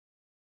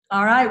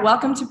All right,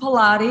 welcome to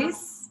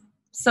Pilates.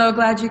 So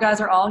glad you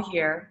guys are all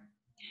here.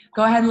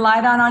 Go ahead and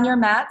lie down on your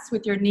mats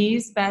with your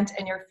knees bent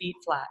and your feet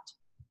flat.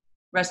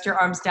 Rest your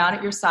arms down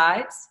at your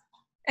sides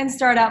and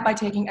start out by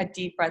taking a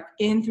deep breath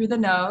in through the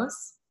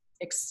nose,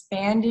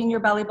 expanding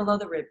your belly below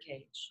the rib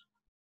cage.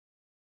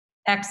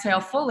 Exhale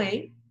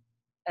fully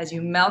as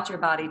you melt your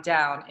body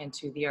down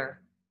into the earth.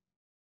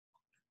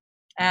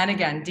 And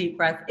again, deep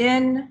breath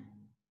in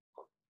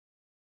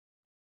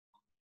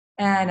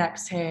and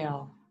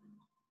exhale.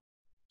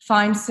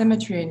 Find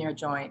symmetry in your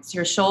joints.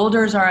 Your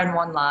shoulders are in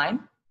one line.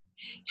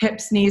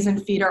 Hips, knees,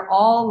 and feet are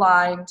all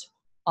lined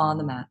on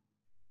the mat.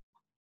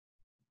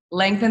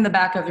 Lengthen the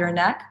back of your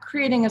neck,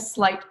 creating a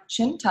slight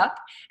chin tuck,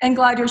 and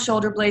glide your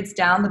shoulder blades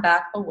down the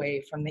back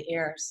away from the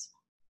ears.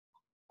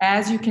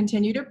 As you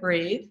continue to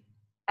breathe,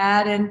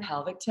 add in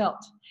pelvic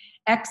tilt.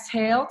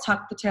 Exhale,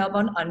 tuck the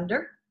tailbone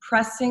under,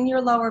 pressing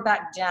your lower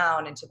back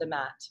down into the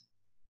mat.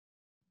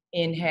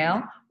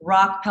 Inhale,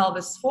 rock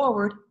pelvis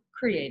forward,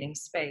 creating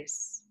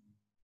space.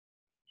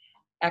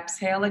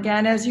 Exhale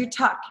again as you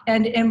tuck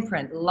and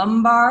imprint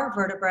lumbar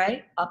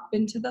vertebrae up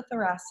into the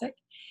thoracic.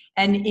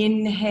 And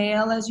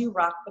inhale as you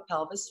rock the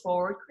pelvis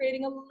forward,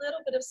 creating a little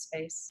bit of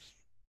space.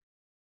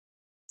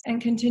 And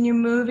continue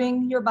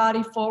moving your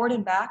body forward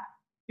and back,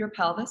 your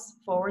pelvis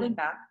forward and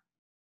back.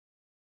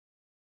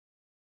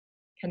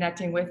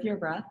 Connecting with your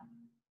breath.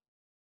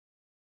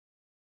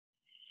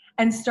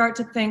 And start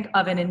to think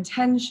of an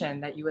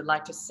intention that you would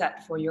like to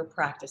set for your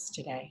practice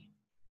today.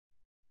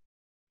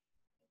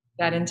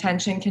 That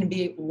intention can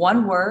be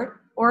one word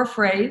or a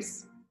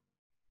phrase.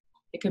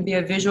 It can be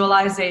a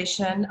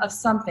visualization of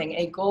something,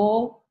 a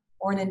goal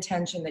or an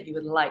intention that you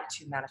would like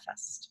to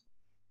manifest.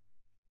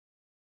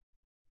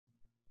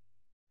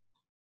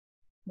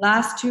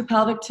 Last two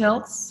pelvic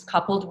tilts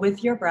coupled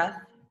with your breath.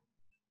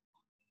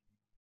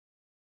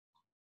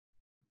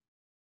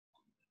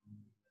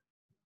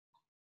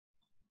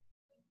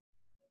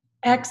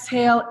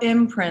 Exhale,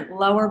 imprint,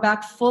 lower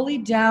back fully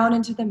down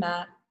into the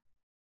mat.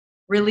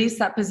 Release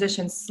that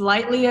position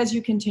slightly as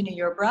you continue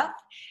your breath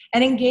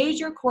and engage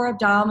your core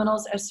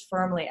abdominals as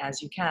firmly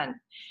as you can.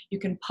 You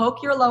can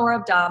poke your lower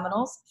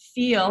abdominals,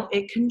 feel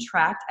it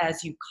contract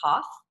as you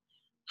cough,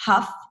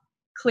 huff,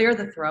 clear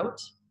the throat,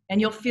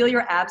 and you'll feel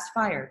your abs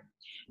fire.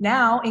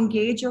 Now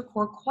engage your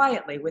core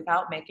quietly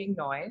without making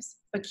noise,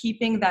 but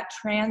keeping that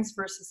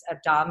transversus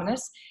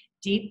abdominis,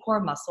 deep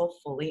core muscle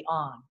fully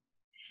on.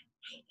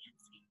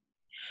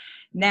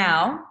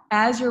 Now,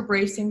 as you're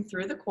bracing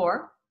through the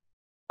core,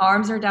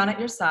 arms are down at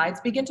your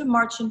sides. Begin to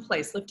march in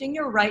place, lifting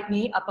your right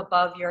knee up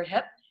above your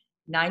hip,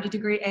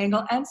 90-degree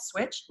angle and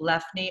switch.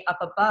 Left knee up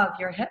above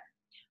your hip,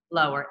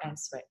 lower and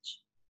switch.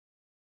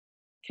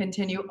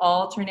 Continue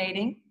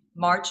alternating,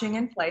 marching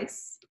in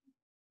place.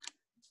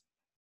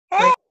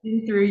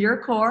 Breathing through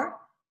your core,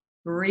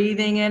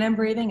 breathing in and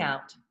breathing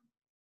out.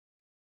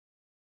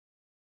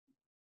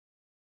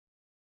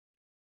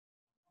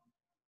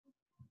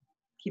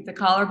 Keep the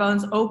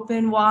collarbones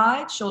open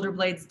wide, shoulder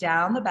blades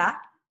down the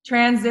back.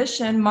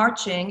 Transition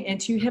marching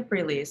into hip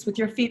release. With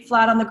your feet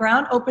flat on the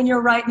ground, open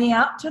your right knee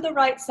out to the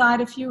right side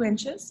a few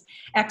inches.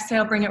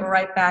 Exhale, bring it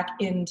right back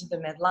into the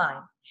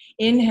midline.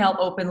 Inhale,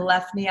 open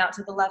left knee out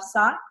to the left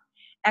side.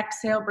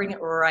 Exhale, bring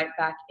it right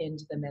back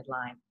into the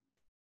midline.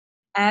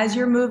 As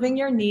you're moving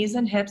your knees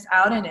and hips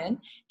out and in,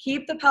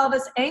 keep the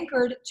pelvis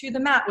anchored to the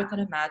mat with an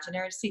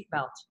imaginary seat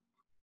belt.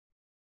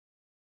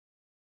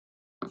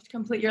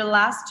 Complete your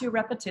last two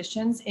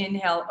repetitions.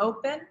 Inhale,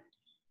 open,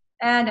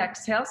 and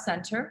exhale,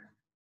 center.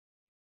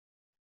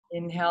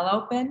 Inhale,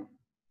 open.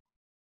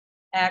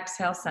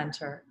 Exhale,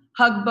 center.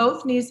 Hug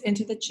both knees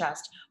into the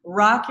chest.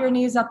 Rock your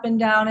knees up and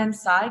down and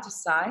side to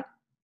side.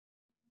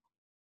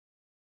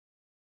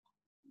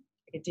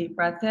 Take a deep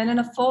breath in and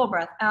a full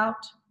breath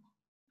out.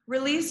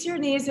 Release your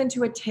knees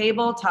into a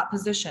tabletop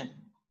position.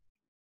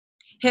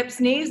 Hips,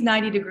 knees,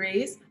 90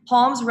 degrees.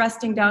 Palms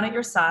resting down at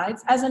your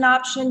sides. As an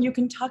option, you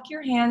can tuck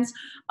your hands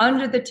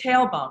under the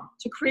tailbone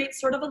to create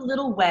sort of a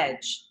little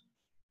wedge.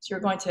 So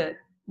you're going to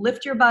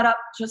lift your butt up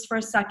just for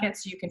a second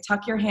so you can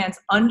tuck your hands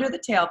under the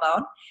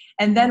tailbone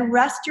and then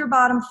rest your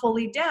bottom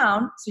fully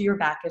down so your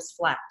back is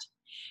flat.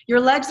 Your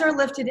legs are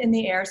lifted in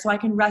the air so I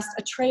can rest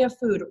a tray of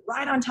food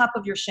right on top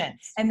of your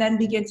shins and then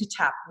begin to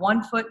tap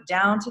one foot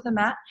down to the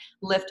mat,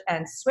 lift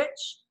and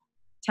switch,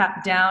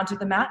 tap down to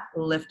the mat,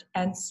 lift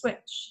and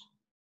switch.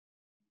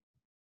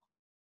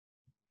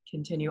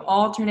 Continue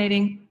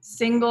alternating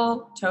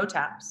single toe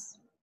taps.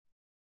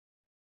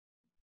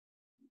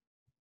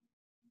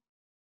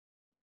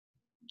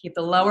 Keep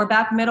the lower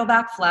back, middle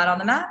back flat on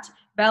the mat.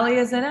 Belly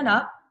is in and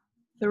up.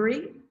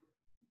 3,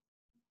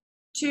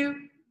 2,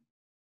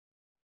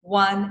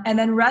 1. And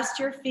then rest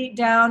your feet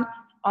down,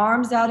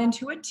 arms out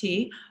into a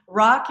T.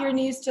 Rock your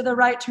knees to the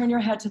right, turn your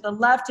head to the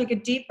left. Take a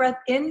deep breath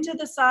into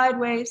the side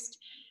waist.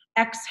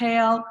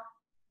 Exhale,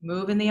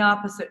 move in the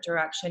opposite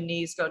direction.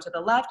 Knees go to the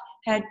left,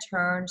 head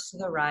turns to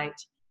the right.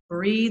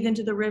 Breathe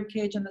into the rib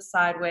cage and the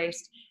side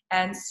waist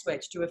and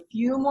switch. Do a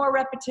few more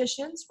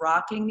repetitions,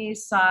 rocking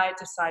knees side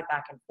to side,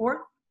 back and forth.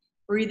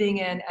 breathing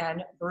in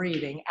and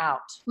breathing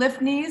out.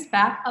 Lift knees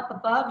back up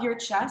above your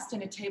chest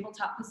in a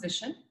tabletop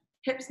position.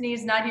 Hips,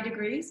 knees 90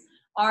 degrees,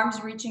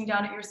 arms reaching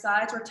down at your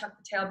sides, or tuck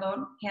the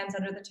tailbone, hands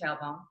under the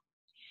tailbone.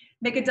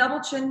 Make a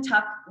double chin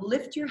tuck,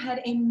 lift your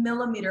head a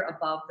millimeter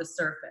above the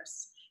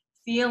surface.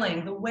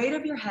 Feeling the weight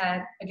of your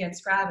head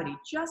against gravity,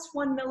 just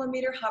 1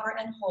 millimeter, hover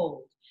and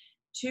hold.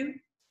 2,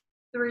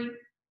 3,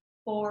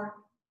 4,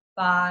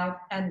 5,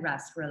 and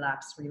rest,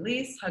 relax,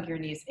 release. Hug your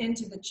knees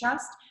into the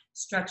chest,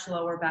 stretch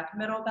lower back,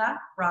 middle back,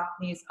 rock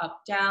knees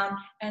up, down,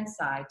 and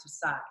side to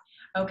side.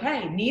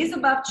 Okay, knees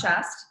above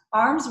chest,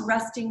 arms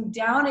resting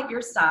down at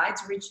your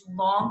sides, reach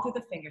long through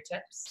the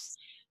fingertips.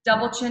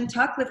 Double chin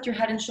tuck, lift your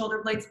head and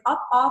shoulder blades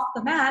up off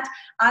the mat.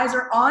 Eyes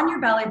are on your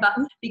belly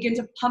button. Begin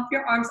to pump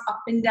your arms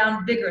up and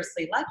down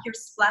vigorously, like you're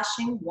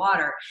splashing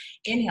water.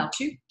 Inhale,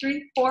 2,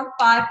 3, 4,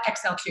 5.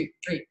 Exhale, 2,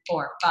 3,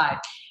 4, 5.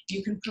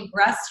 You can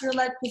progress your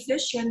leg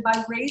position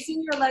by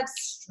raising your legs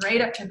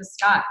straight up to the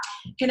sky.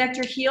 Connect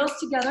your heels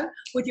together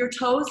with your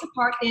toes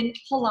apart in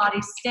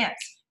Pilates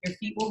stance. Your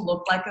feet will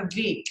look like a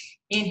V.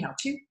 Inhale,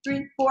 2,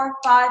 3, 4,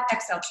 5.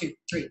 Exhale, 2,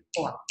 3,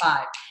 4,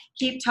 5.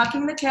 Keep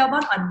tucking the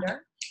tailbone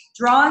under.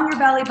 Drawing your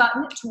belly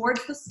button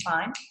towards the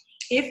spine.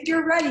 If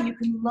you're ready, you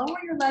can lower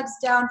your legs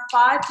down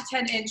 5 to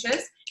 10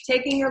 inches,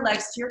 taking your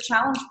legs to your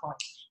challenge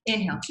point.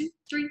 Inhale, 2,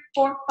 3,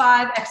 4,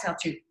 5. Exhale,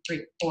 2,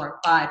 3, 4,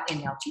 5.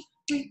 Inhale, 2,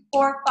 3,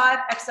 4, 5.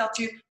 Exhale,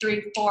 2,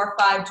 3, 4,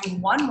 5. Do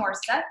one more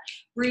set.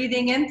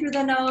 Breathing in through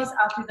the nose,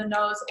 out through the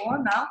nose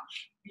or mouth.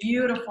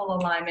 Beautiful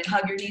alignment.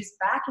 Hug your knees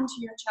back into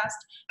your chest.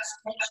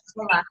 Stretch,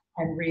 relax,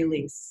 and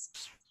release.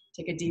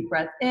 Take a deep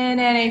breath in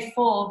and a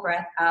full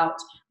breath out.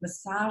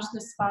 Massage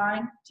the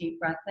spine, deep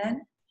breath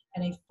in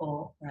and a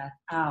full breath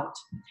out.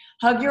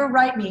 Hug your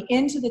right knee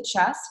into the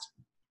chest,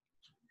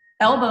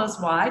 elbows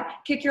wide.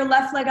 Kick your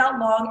left leg out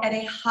long at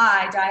a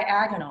high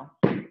diagonal.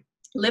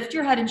 Lift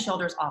your head and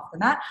shoulders off the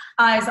mat,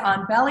 eyes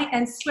on belly,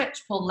 and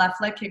switch. Pull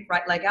left leg, kick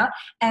right leg out,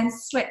 and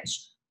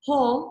switch.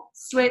 Pull,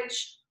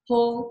 switch,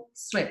 pull,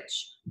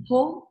 switch.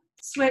 Pull,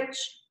 switch,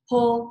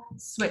 pull,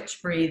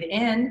 switch. Breathe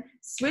in,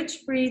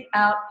 switch, breathe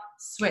out,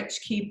 switch.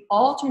 Keep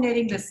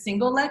alternating the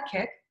single leg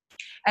kick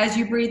as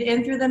you breathe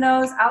in through the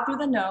nose, out through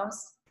the nose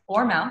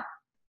or mouth.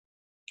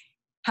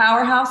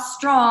 Powerhouse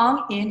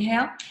strong.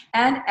 Inhale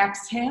and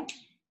exhale.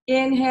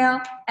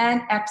 Inhale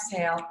and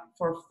exhale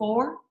for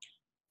 4,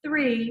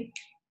 3,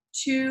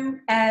 2,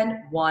 and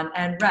 1.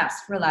 And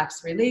rest.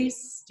 Relax,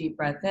 release. Deep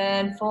breath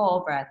in,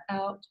 full breath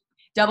out.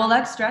 Double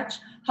leg stretch.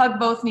 Hug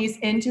both knees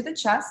into the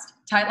chest,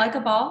 tight like a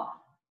ball.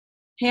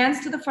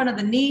 Hands to the front of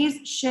the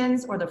knees,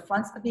 shins, or the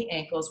fronts of the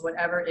ankles,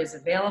 whatever is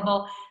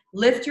available.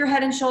 Lift your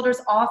head and shoulders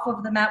off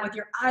of the mat with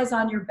your eyes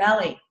on your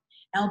belly.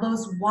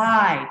 Elbows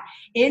wide.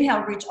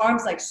 Inhale, reach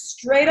arms like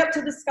straight up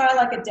to the sky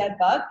like a dead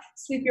bug.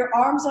 Sweep your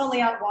arms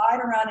only out wide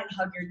around and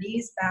hug your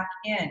knees back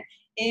in.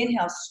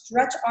 Inhale,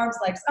 stretch arms,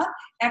 legs up.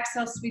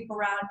 Exhale, sweep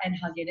around and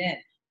hug it in.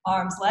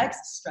 Arms, legs,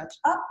 stretch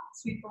up,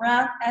 sweep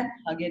around, and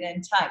hug it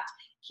in tight.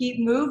 Keep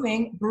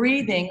moving,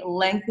 breathing,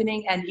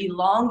 lengthening, and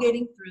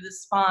elongating through the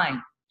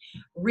spine.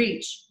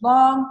 Reach,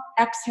 long,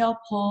 exhale,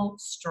 pull,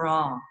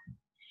 strong.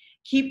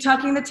 Keep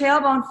tucking the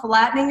tailbone,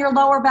 flattening your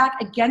lower back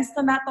against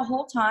the mat the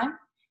whole time.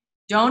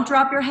 Don't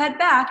drop your head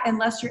back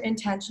unless you're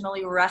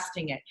intentionally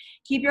resting it.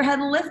 Keep your head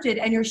lifted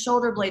and your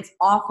shoulder blades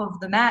off of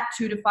the mat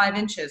 2 to 5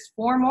 inches.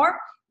 4 more,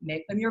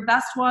 make them your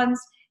best ones.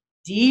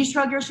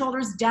 De-shrug your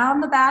shoulders down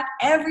the back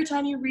every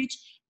time you reach.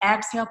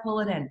 Exhale, pull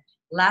it in.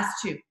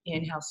 Last 2,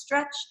 inhale,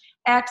 stretch.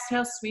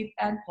 Exhale, sweep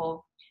and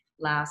pull.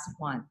 Last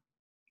 1.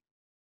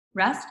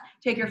 Rest,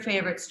 take your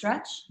favorite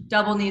stretch,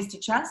 double knees to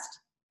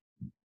chest,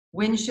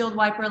 windshield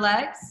wiper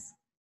legs,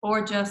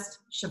 or just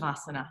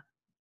Shavasana.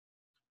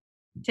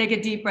 Take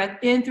a deep breath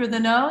in through the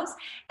nose,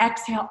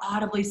 exhale,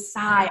 audibly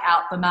sigh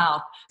out the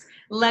mouth.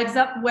 Legs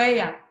up, way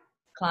up.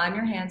 Climb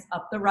your hands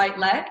up the right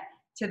leg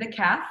to the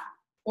calf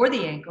or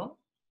the ankle.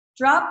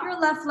 Drop your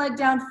left leg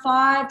down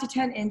 5 to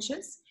 10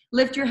 inches.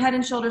 Lift your head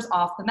and shoulders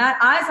off the mat.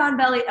 Eyes on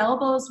belly,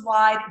 elbows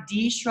wide.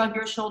 De-shrug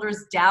your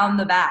shoulders down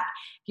the back.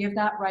 Give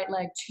that right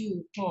leg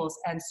 2 pulls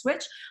and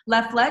switch.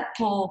 Left leg,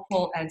 pull,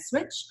 pull, and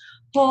switch.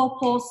 Pull,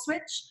 pull,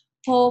 switch.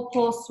 Pull,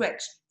 pull,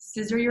 switch.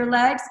 Scissor your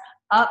legs,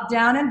 up,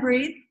 down, and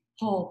breathe.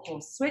 Pull,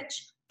 pull,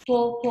 switch.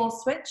 Pull, pull,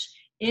 switch.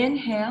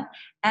 Inhale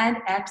and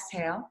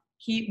exhale.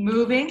 Keep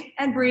moving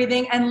and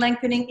breathing and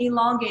lengthening,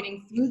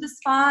 elongating through the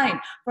spine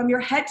from your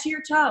head to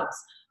your toes.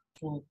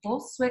 Pull, pull,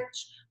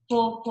 switch.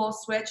 Pull, pull,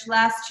 switch.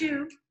 Last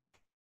 2.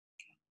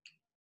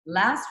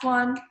 Last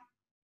 1.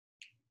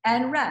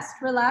 And rest.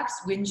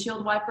 Relax.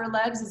 Windshield wiper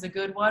legs is a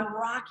good one.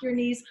 Rock your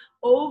knees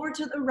over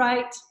to the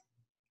right.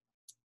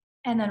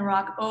 And then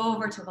rock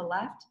over to the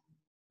left.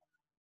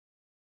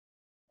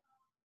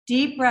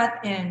 Deep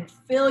breath in.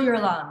 Fill your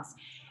lungs.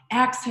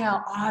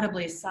 Exhale,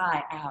 audibly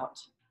sigh out.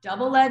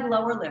 Double leg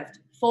lower lift.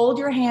 Fold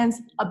your hands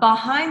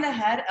behind the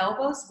head,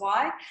 elbows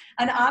wide.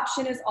 An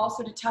option is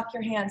also to tuck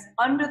your hands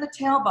under the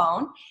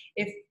tailbone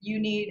if you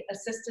need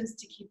assistance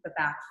to keep the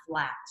back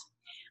flat.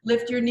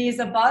 Lift your knees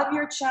above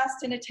your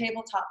chest in a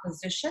tabletop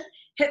position.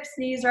 Hips,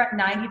 knees are at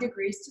 90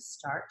 degrees to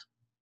start.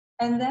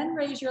 And then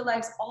raise your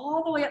legs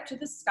all the way up to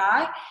the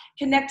sky,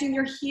 connecting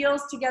your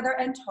heels together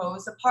and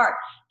toes apart.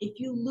 If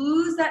you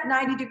lose that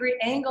 90-degree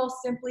angle,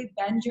 simply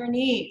bend your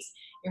knees.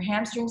 Your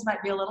hamstrings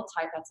might be a little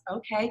tight, that's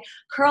okay.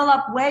 Curl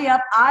up, way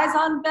up, eyes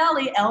on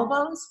belly,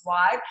 elbows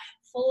wide.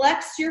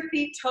 Flex your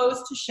feet,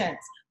 toes to shins.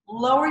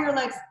 Lower your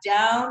legs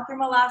down through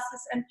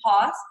molasses and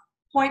pause.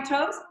 Point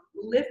toes,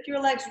 lift your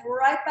legs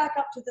right back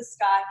up to the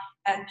sky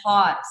and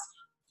pause.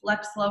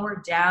 Flex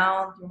lower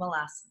down through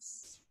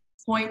molasses.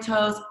 Point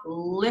toes,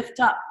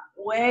 lift up,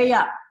 way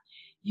up.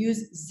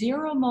 Use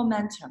zero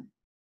momentum.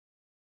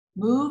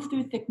 Move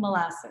through thick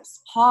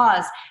molasses.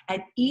 Pause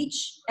at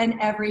each and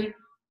every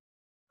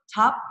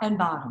top and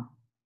bottom.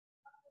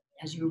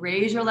 As you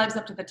raise your legs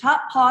up to the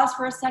top, pause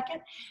for a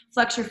second.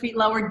 Flex your feet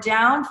lower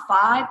down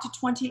 5 to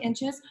 20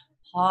 inches.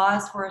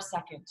 Pause for a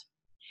second.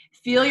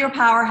 Feel your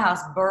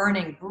powerhouse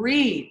burning.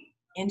 Breathe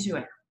into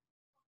it.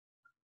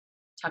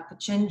 Tuck the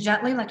chin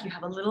gently like you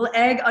have a little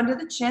egg under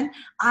the chin.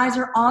 Eyes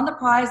are on the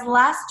prize.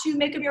 Last two,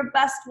 make them your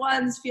best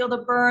ones. Feel the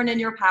burn in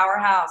your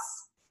powerhouse.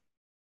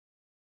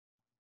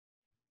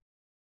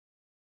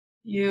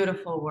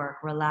 Beautiful work.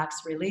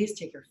 Relax, release.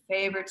 Take your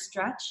favorite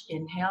stretch.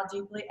 Inhale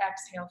deeply,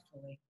 exhale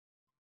fully.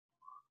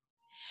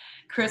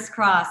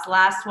 Crisscross,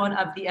 last one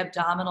of the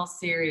abdominal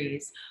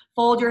series.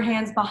 Fold your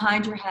hands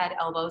behind your head,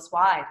 elbows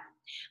wide.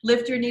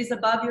 Lift your knees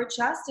above your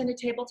chest in a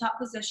tabletop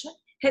position.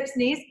 Hips,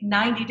 knees,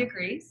 90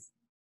 degrees.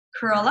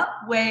 Curl up,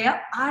 way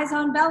up, eyes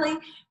on belly.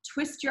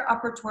 Twist your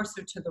upper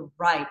torso to the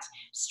right.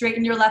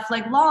 Straighten your left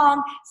leg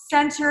long,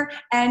 center,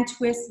 and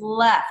twist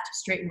left.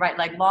 Straighten right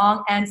leg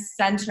long and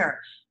center.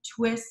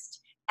 Twist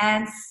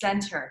and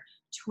center.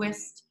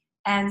 Twist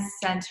and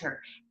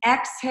center.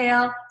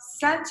 Exhale,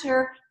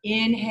 center.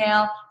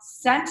 Inhale,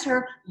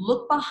 center.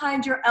 Look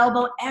behind your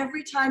elbow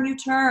every time you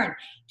turn.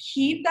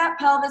 Keep that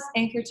pelvis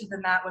anchored to the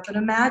mat with an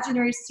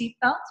imaginary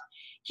seatbelt.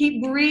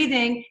 Keep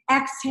breathing,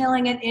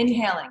 exhaling and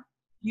inhaling.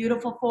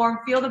 Beautiful form.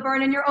 Feel the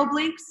burn in your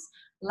obliques.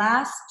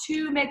 Last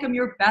two, make them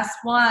your best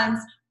ones.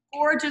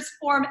 Gorgeous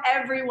form,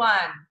 everyone.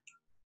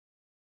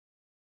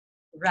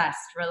 Rest,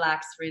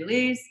 relax,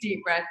 release.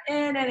 Deep breath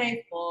in and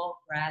a full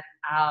breath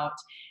out.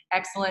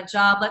 Excellent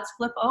job. Let's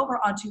flip over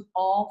onto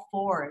all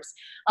fours.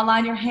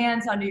 Align your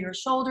hands under your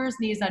shoulders,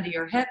 knees under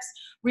your hips.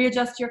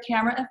 Readjust your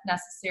camera if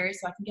necessary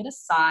so I can get a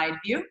side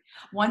view.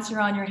 Once you're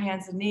on your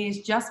hands and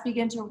knees, just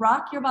begin to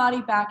rock your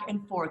body back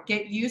and forth.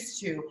 Get used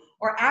to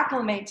or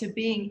acclimate to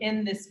being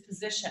in this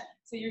position.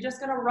 So you're just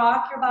going to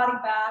rock your body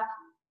back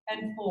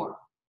and forth.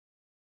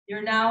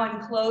 You're now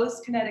in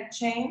closed kinetic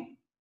chain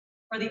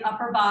for the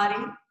upper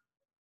body.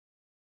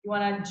 You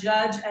want to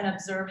judge and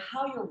observe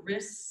how your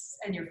wrists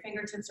and your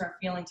fingertips are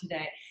feeling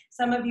today.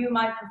 Some of you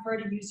might prefer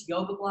to use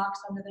yoga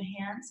blocks under the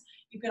hands.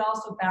 You could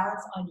also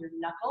balance on your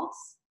knuckles.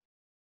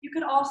 You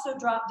could also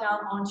drop down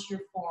onto your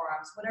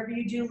forearms. Whatever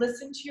you do,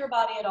 listen to your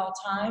body at all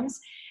times.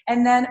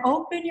 And then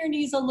open your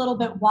knees a little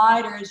bit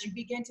wider as you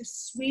begin to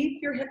sweep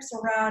your hips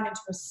around into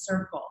a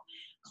circle.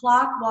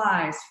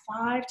 Clockwise,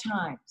 5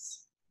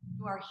 times.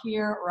 You are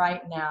here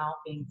right now,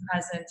 being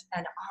present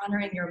and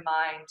honoring your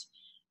mind,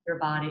 your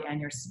body,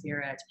 and your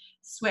spirit.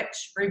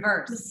 Switch,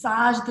 reverse.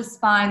 Massage the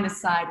spine, the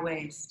side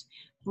waist.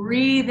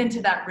 Breathe into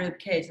that rib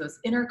cage, those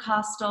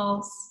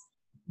intercostals.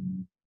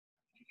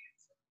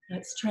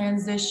 Let's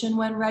transition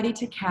when ready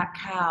to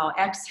cat-cow.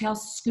 Exhale,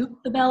 scoop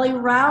the belly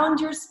round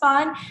your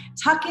spine,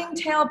 tucking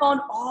tailbone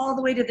all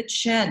the way to the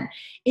chin.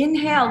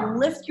 Inhale,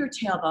 lift your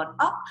tailbone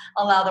up.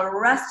 Allow the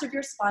rest of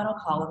your spinal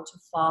column to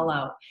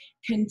follow.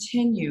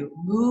 Continue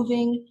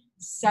moving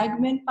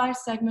segment by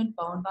segment,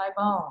 bone by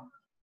bone.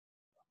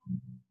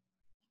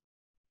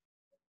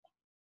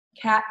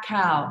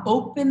 Cat-cow,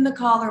 open the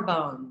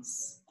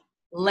collarbones.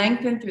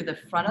 Lengthen through the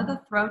front of the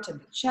throat and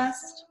the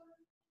chest.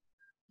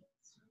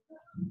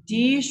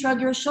 De-shrug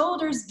your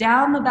shoulders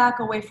down the back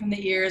away from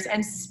the ears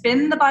and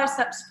spin the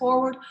biceps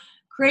forward,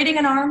 creating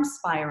an arm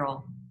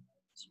spiral.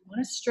 So you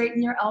want to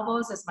straighten your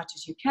elbows as much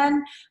as you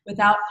can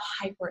without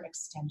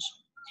hyperextension.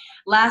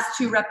 Last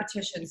 2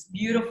 repetitions,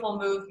 beautiful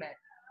movement.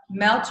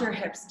 Melt your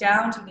hips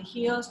down to the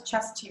heels,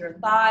 chest to your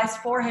thighs,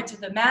 forehead to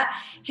the mat.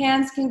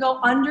 Hands can go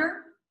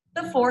under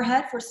the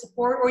forehead for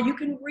support, or you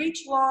can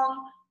reach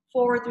long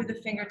forward through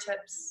the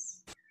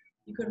fingertips.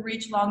 You can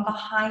reach long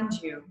behind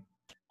you,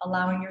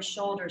 allowing your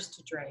shoulders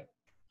to drape.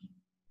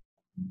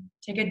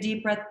 Take a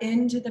deep breath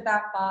into the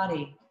back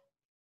body.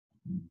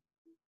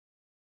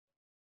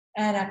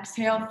 And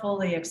exhale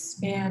fully,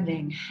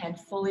 expanding and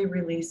fully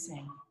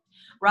releasing.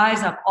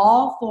 Rise up,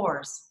 all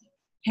fours.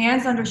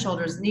 Hands under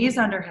shoulders, knees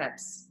under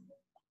hips.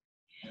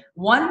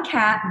 1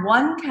 cat,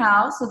 1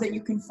 cow, so that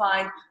you can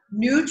find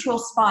neutral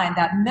spine,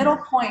 that middle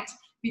point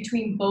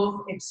between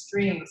both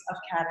extremes of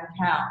cat and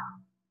cow.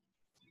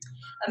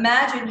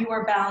 Imagine you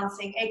are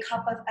balancing a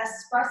cup of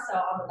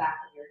espresso on the back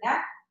of your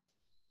neck,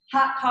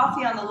 hot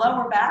coffee on the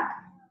lower back,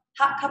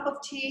 hot cup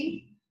of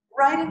tea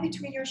right in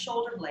between your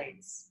shoulder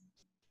blades.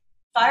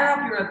 Fire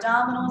up your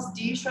abdominals,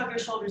 de-shrug your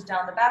shoulders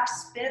down the back,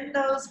 spin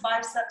those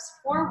biceps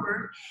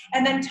forward,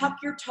 and then tuck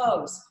your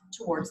toes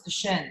towards the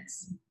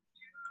shins.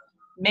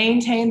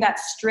 Maintain that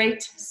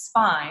straight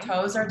spine.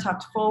 Toes are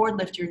tucked forward.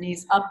 Lift your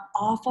knees up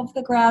off of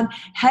the ground.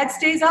 Head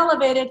stays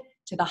elevated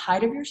to the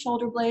height of your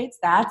shoulder blades.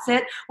 That's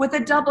it. With a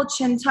double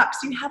chin tuck.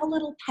 So you have a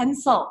little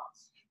pencil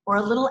or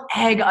a little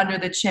egg under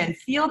the chin.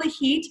 Feel the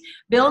heat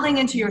building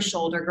into your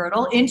shoulder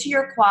girdle, into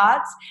your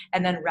quads,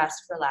 and then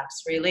rest,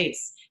 relax,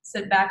 release.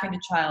 Sit back into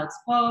child's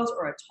pose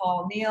or a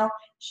tall kneel.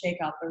 Shake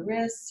out the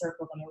wrists,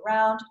 circle them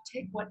around.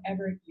 Take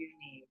whatever you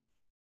need.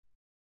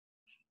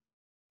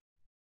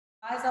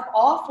 Rise up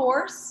all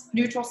fours,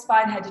 neutral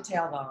spine, head to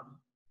tailbone.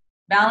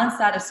 Balance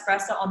that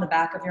espresso on the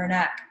back of your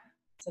neck.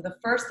 So the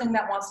first thing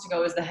that wants to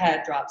go is the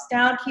head drops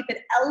down. Keep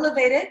it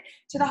elevated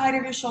to the height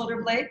of your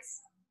shoulder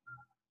blades.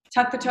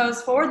 Tuck the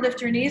toes forward,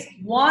 lift your knees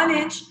 1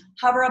 inch,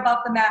 hover above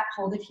the mat,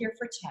 hold it here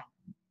for 10,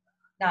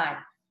 9,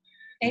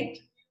 8,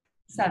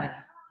 7,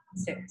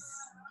 6,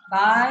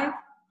 5,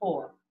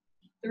 4,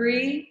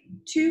 3,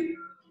 2,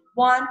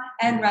 1,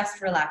 and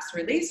rest, relax,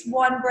 release.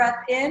 1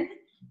 breath in.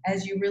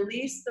 As you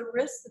release the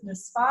wrists and the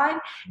spine,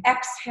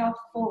 exhale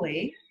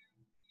fully.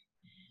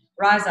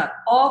 Rise up,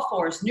 all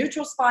fours,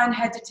 neutral spine,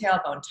 head to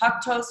tailbone.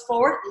 Tuck toes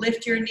forward,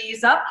 lift your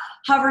knees up,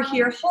 hover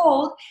here,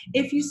 hold.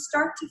 If you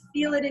start to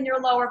feel it in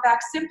your lower back,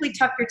 simply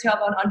tuck your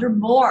tailbone under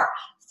more.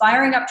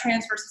 Firing up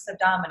transversus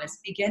abdominis.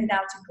 Begin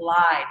now to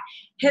glide.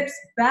 Hips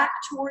back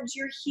towards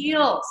your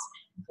heels.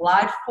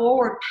 Glide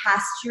forward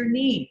past your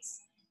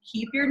knees.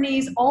 Keep your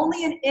knees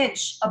only 1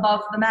 inch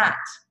above the mat.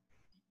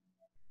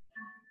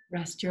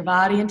 Rest your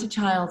body into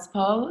child's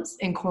pose.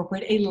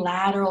 Incorporate a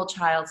lateral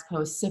child's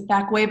pose. Sit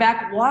back, way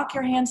back. Walk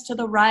your hands to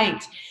the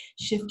right.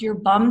 Shift your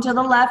bum to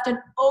the left and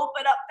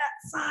open up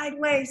that side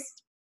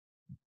waist.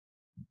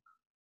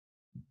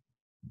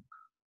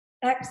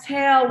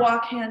 Exhale,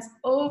 walk hands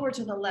over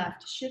to the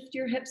left. Shift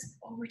your hips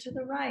over to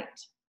the right.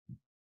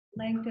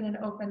 Lengthen and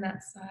open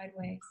that side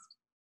waist.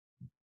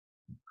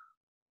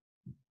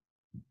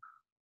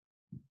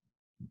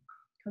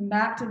 Come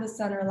back to the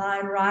center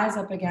line. Rise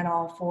up again,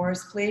 all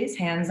fours, please.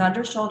 Hands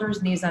under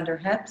shoulders, knees under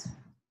hips.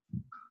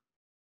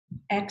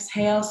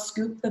 Exhale,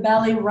 scoop the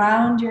belly,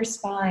 round your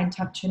spine,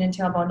 tuck chin and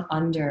tailbone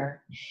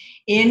under.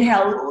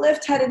 Inhale,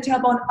 lift head and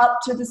tailbone up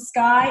to the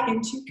sky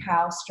into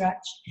cow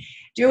stretch.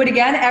 Do it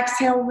again.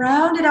 Exhale,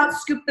 round it out,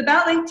 scoop the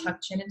belly,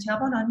 tuck chin and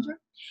tailbone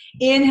under.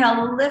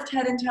 Inhale, lift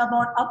head and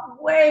tailbone up,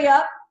 way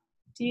up.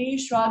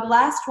 D-shrug.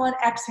 Last one.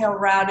 Exhale,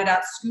 round it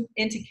out, scoop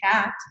into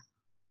cat.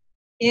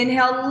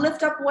 Inhale,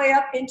 lift up, way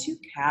up into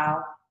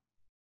cow.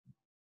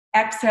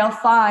 Exhale,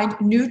 find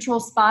neutral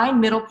spine,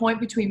 middle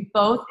point between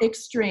both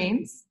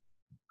extremes.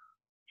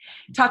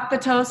 Tuck the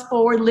toes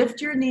forward,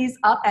 lift your knees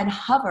up and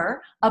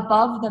hover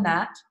above the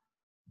mat.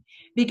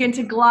 Begin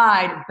to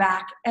glide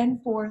back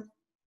and forth,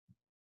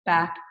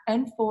 back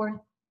and forth,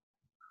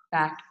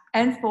 back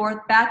and forth,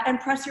 back, and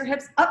press your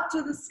hips up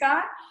to the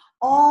sky,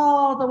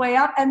 all the way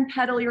up, and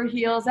pedal your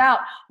heels out,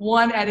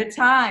 1 at a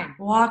time.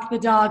 Walk the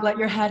dog, let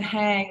your head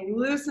hang,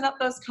 loosen up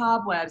those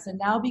cobwebs, and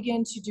now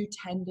begin to do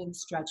tendon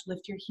stretch.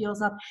 Lift your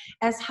heels up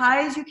as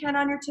high as you can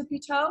on your tippy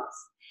toes,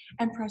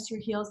 and press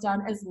your heels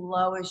down as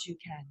low as you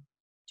can.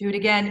 Do it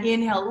again.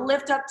 Inhale,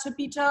 lift up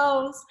tippy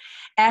toes.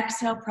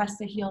 Exhale, press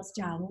the heels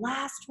down.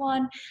 Last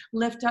one,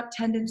 lift up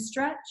tendon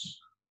stretch.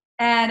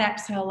 And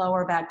exhale,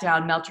 lower back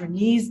down. Melt your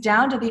knees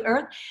down to the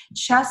earth,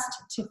 chest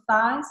to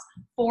thighs,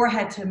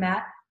 forehead to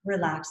mat.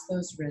 Relax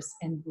those wrists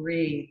and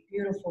breathe.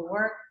 Beautiful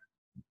work.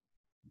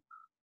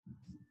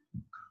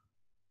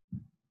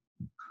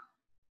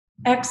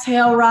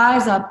 Exhale,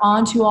 rise up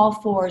onto all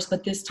fours,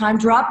 but this time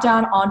drop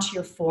down onto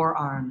your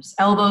forearms.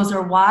 Elbows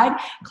are wide.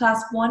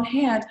 Clasp one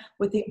hand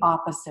with the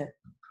opposite.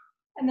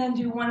 And then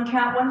do 1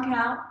 count, 1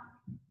 count.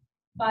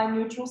 Find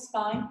neutral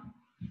spine.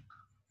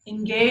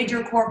 Engage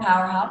your core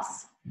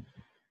powerhouse.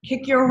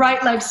 Kick your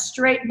right leg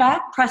straight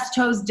back, press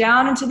toes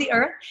down into the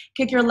earth.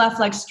 Kick your left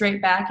leg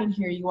straight back, and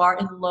here you are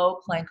in low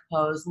plank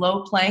pose.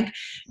 Low plank,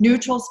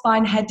 neutral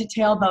spine, head to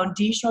tailbone.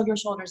 D-shrug your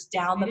shoulders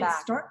down the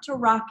back. Start to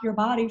rock your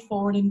body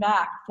forward and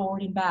back,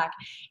 forward and back.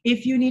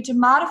 If you need to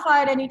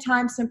modify at any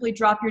time, simply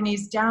drop your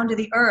knees down to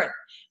the earth.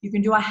 You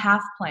can do a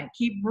half plank.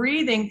 Keep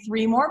breathing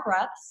 3 more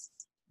breaths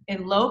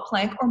in low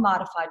plank or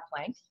modified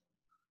plank.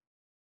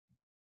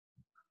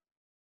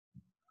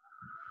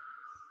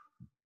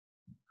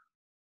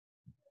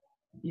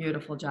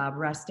 Beautiful job.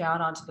 Rest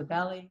down onto the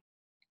belly.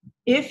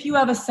 If you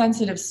have a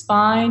sensitive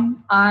spine,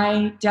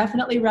 I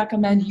definitely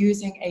recommend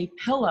using a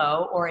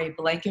pillow or a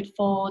blanket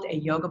fold, a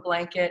yoga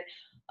blanket,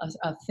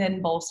 a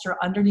thin bolster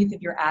underneath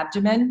of your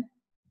abdomen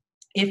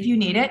if you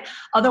need it.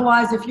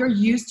 Otherwise, if you're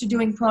used to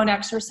doing prone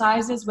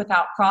exercises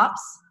without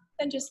props,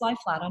 then just lie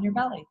flat on your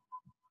belly.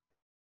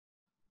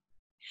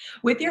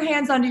 With your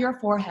hands under your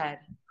forehead,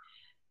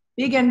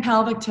 begin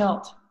pelvic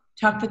tilt.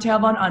 Tuck the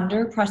tailbone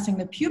under, pressing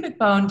the pubic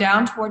bone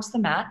down towards the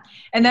mat,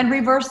 and then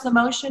reverse the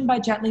motion by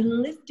gently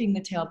lifting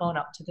the tailbone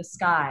up to the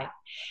sky.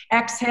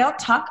 Exhale,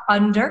 tuck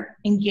under,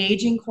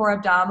 engaging core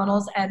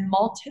abdominals and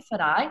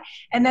multifidi,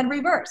 and then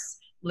reverse,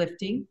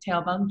 lifting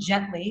tailbone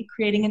gently,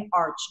 creating an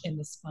arch in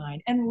the spine.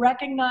 And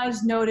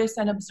recognize, notice,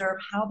 and observe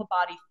how the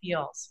body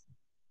feels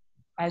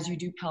as you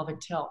do pelvic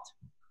tilt.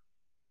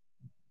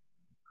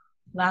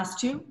 Last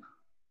two.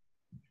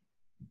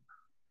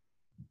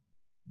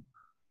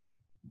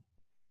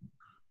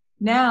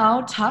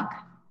 Now tuck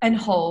and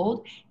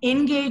hold.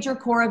 Engage your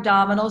core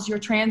abdominals, your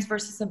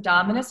transversus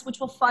abdominis, which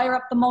will fire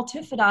up the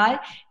multifidi,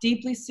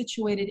 deeply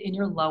situated in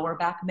your lower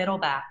back, middle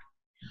back.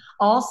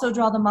 Also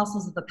draw the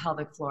muscles of the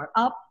pelvic floor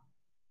up,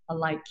 a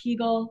light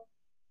Kegel,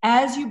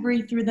 as you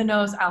breathe through the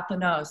nose, out the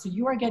nose. So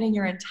you are getting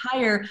your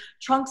entire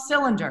trunk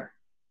cylinder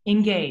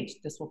engaged.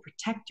 This will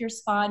protect your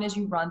spine as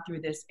you run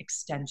through this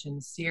extension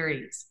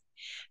series.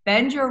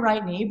 Bend your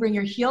right knee, bring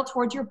your heel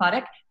towards your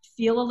buttock,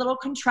 feel a little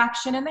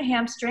contraction in the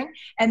hamstring,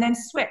 and then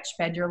switch.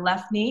 Bend your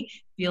left knee,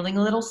 feeling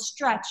a little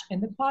stretch in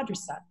the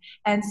quadricep,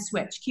 and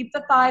switch. Keep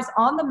the thighs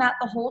on the mat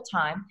the whole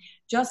time.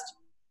 Just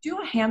do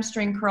a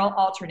hamstring curl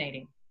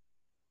alternating.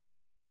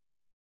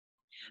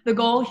 The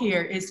goal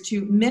here is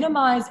to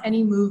minimize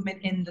any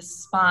movement in the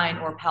spine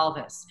or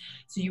pelvis.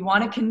 So you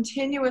want to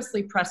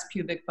continuously press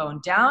pubic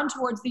bone down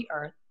towards the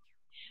earth,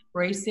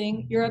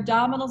 bracing your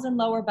abdominals and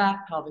lower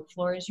back, pelvic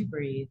floor as you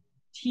breathe.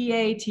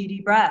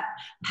 TATD breath,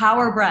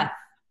 power breath,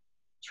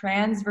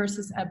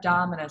 transversus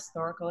abdominis,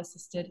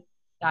 thoraco-assisted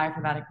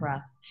diaphragmatic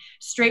breath.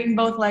 Straighten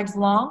both legs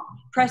long,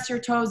 press your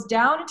toes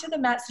down into the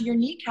mat so your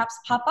kneecaps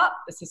pop up.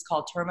 This is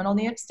called terminal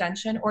knee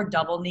extension or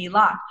double knee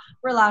lock.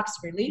 Relax,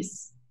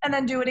 release, and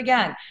then do it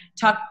again.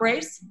 Tuck,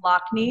 brace,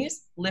 lock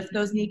knees, lift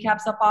those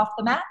kneecaps up off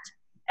the mat,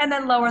 and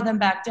then lower them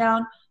back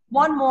down.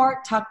 One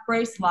more, tuck,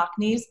 brace, lock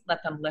knees,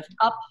 let them lift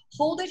up.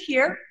 Hold it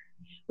here.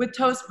 With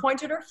toes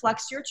pointed or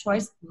flexed, your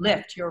choice.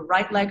 Lift your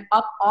right leg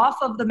up off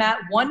of the mat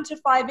 1 to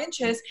 5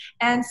 inches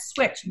and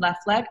switch.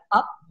 Left leg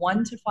up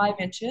 1 to 5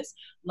 inches,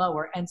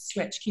 lower and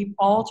switch. Keep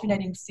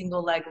alternating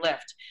single leg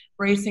lift.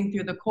 Bracing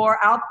through the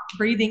core, out,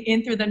 breathing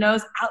in through the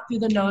nose, out through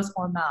the nose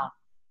or mouth.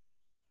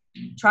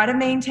 Try to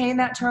maintain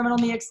that terminal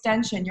knee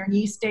extension. Your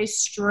knee stays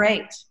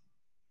straight.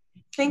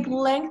 Think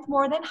length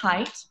more than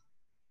height.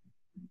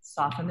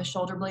 Soften the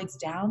shoulder blades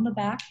down the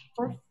back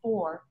for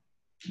 4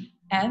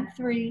 and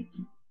 3.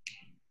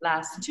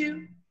 Last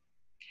 2,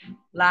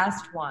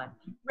 last 1.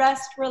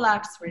 Rest,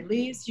 relax,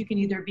 release. You can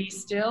either be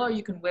still or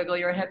you can wiggle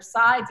your hips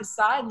side to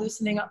side,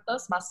 loosening up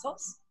those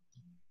muscles.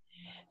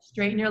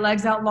 Straighten your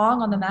legs out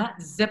long on the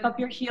mat. Zip up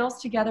your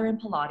heels together in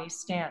Pilates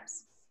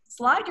stance.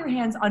 Slide your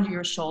hands under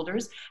your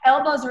shoulders.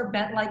 Elbows are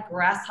bent like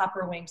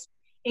grasshopper wings.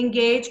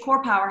 Engage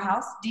core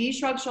powerhouse. D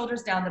shrug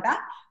shoulders down the back.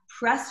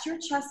 Press your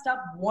chest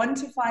up 1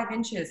 to 5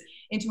 inches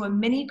into a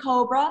mini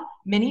cobra,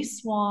 mini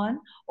swan,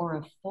 or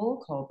a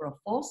full cobra,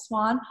 full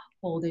swan.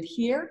 Hold it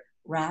here.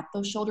 Wrap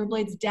those shoulder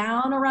blades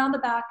down around the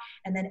back,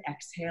 and then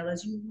exhale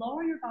as you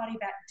lower your body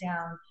back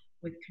down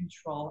with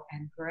control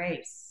and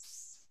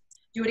grace.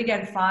 Do it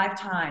again 5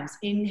 times.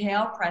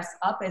 Inhale, press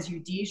up as you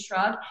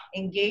D-shrug,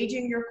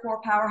 engaging your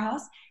core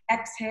powerhouse.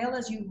 Exhale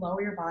as you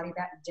lower your body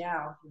back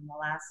down through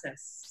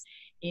molasses.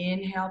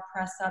 Inhale,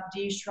 press up,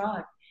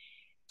 D-shrug.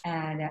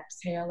 And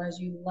exhale as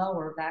you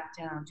lower back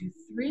down. Do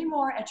 3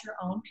 more at your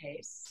own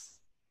pace.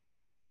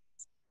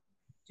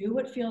 Do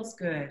what feels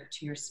good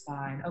to your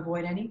spine.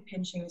 Avoid any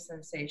pinching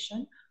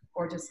sensation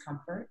or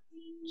discomfort.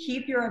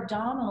 Keep your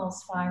abdominals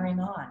firing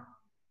on.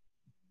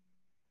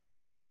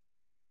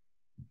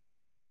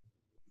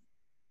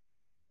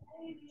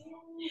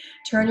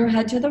 Turn your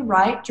head to the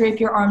right. Drape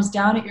your arms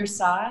down at your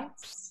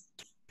sides.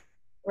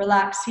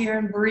 Relax here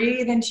and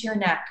breathe into your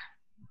neck.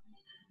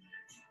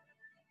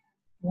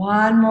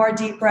 One more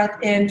deep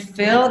breath in.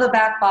 Fill the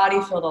back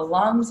body, fill the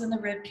lungs and the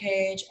rib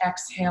cage.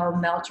 Exhale,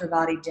 melt your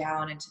body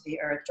down into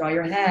the earth. Draw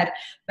your head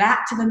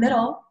back to the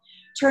middle.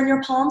 Turn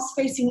your palms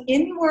facing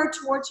inward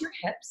towards your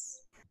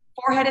hips.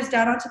 Forehead is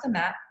down onto the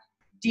mat.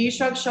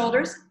 D-shrug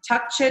shoulders,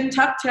 tuck chin,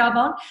 tuck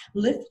tailbone.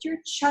 Lift your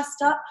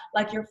chest up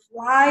like you're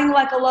flying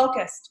like a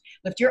locust.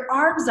 Lift your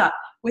arms up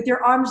with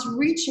your arms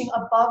reaching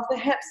above the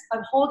hips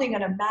and holding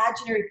an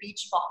imaginary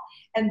beach ball.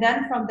 And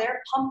then from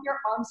there, pump your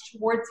arms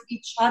towards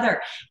each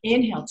other.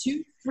 Inhale,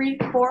 2, 3,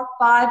 4,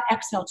 5.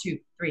 Exhale, 2,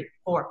 3,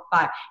 4,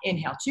 5.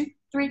 Inhale, 2,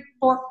 3,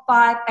 4,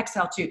 5.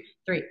 Exhale, 2,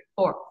 3,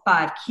 4,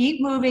 5.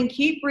 Keep moving,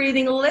 keep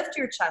breathing. Lift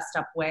your chest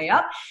up, way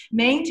up.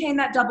 Maintain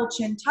that double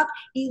chin tuck.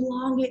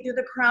 Elongate through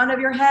the crown of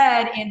your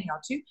head. Inhale,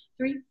 2,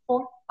 3,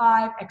 4,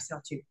 5.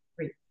 Exhale, 2,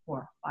 3,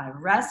 4, 5.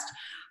 Rest,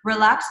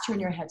 relax, turn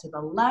your head to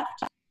the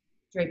left.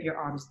 Drape your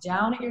arms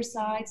down at your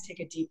sides.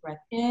 Take a deep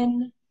breath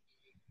in.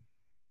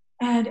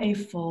 And a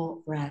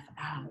full breath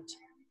out.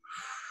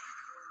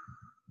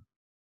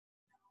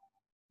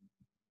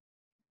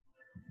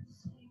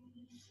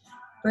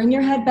 Bring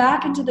your head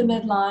back into the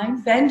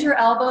midline. Bend your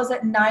elbows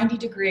at 90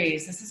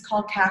 degrees. This is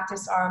called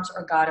cactus arms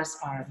or goddess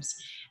arms.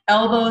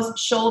 Elbows,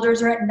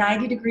 shoulders are at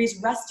 90 degrees,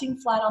 resting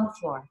flat on the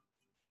floor.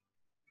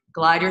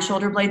 Glide your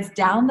shoulder blades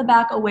down the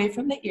back away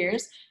from the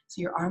ears.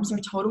 So your arms are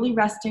totally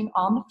resting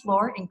on the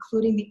floor,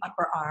 including the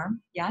upper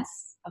arm.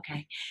 Yes?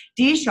 Okay.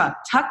 D-shrug,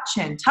 tuck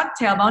chin, tuck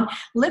tailbone.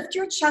 Lift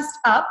your chest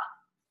up.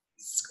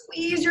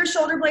 Squeeze your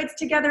shoulder blades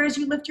together as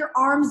you lift your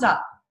arms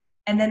up.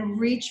 And then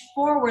reach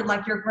forward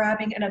like you're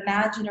grabbing an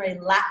imaginary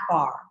lat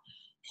bar.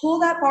 Pull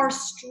that bar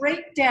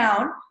straight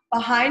down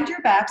behind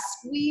your back,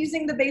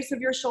 squeezing the base of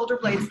your shoulder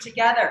blades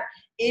together.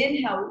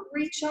 Inhale,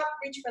 reach up,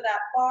 reach for that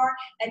bar,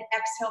 and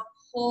exhale,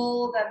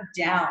 pull them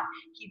down.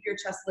 Keep your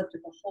chest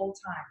lifted the whole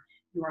time.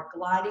 You are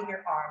gliding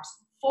your arms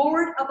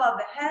forward above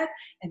the head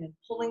and then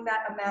pulling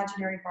that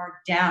imaginary bar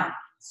down,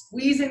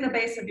 squeezing the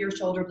base of your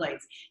shoulder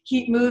blades.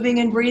 Keep moving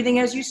and breathing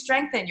as you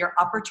strengthen your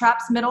upper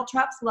traps, middle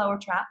traps, lower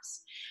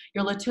traps,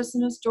 your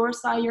latissimus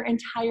dorsi, your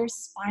entire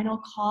spinal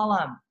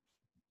column.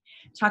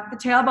 Tuck the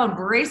tailbone,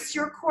 brace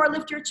your core,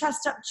 lift your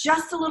chest up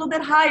just a little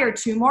bit higher.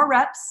 2 more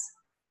reps.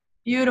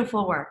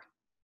 Beautiful work.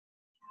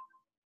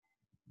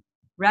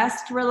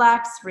 Rest,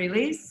 relax,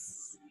 release.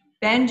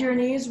 Bend your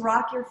knees,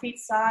 rock your feet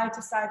side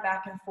to side,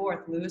 back and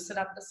forth. Loosen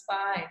up the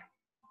spine.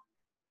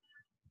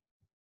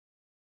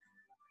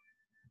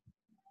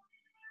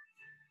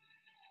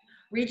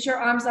 Reach your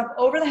arms up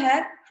over the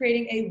head,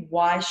 creating a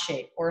Y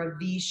shape or a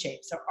V shape.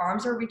 So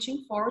arms are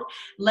reaching forward,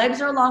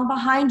 legs are long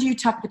behind you.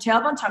 Tuck the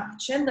tailbone, tuck the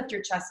chin, lift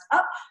your chest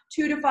up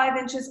 2 to 5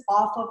 inches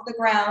off of the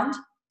ground.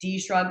 D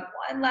shrug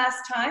one last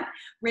time.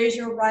 Raise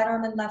your right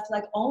arm and left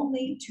leg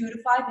only 2 to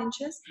 5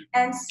 inches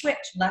and switch.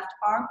 Left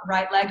arm,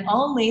 right leg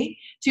only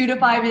 2 to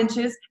 5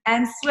 inches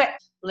and switch.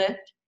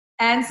 Lift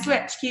and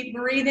switch. Keep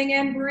breathing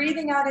in,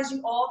 breathing out as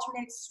you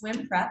alternate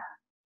swim prep.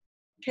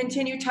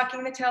 Continue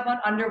tucking the tailbone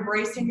under,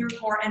 bracing your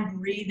core and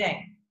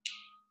breathing.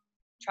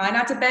 Try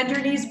not to bend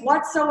your knees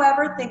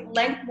whatsoever. Think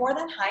length more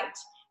than height.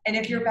 And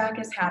if your back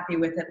is happy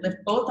with it, lift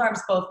both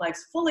arms, both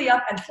legs fully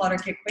up and flutter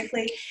kick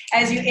quickly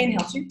as you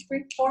inhale. 2,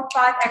 3, 4,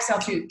 5. Exhale,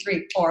 2,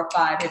 3, 4,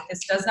 5. If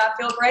this does not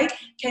feel great,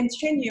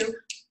 continue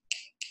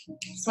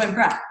swim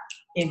prep.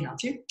 Inhale,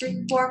 2,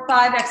 3, 4,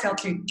 5. Exhale,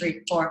 2,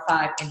 3, 4,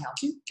 5. Inhale,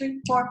 2,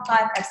 3, 4,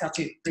 5. Exhale,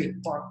 2, 3,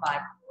 4,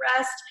 5.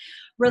 Rest.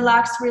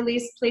 Relax,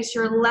 release. Place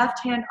your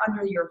left hand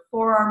under your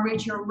forearm.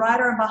 Reach your right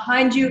arm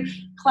behind you.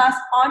 Clasp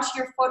onto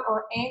your foot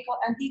or ankle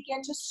and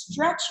begin to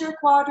stretch your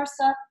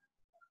quadricep.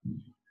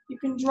 You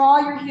can draw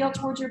your heel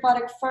towards your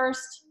buttock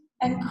first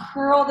and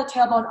curl the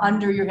tailbone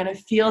under. You're going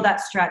to feel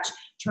that stretch,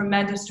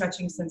 tremendous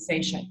stretching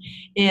sensation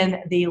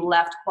in the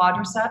left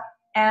quadricep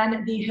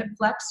and the hip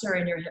flexor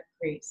in your hip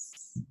crease.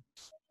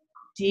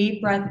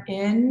 Deep breath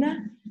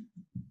in.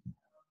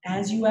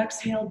 As you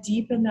exhale,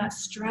 deepen that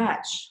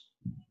stretch.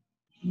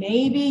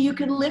 Maybe you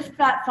can lift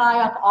that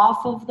thigh up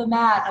off of the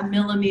mat 1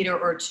 millimeter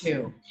or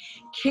 2.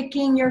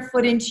 Kicking your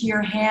foot into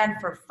your hand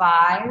for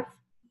 5,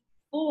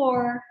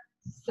 4,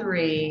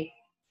 3,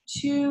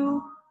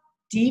 2.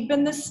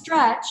 Deepen the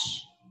stretch,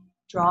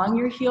 drawing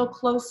your heel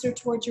closer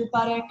towards your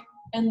buttock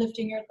and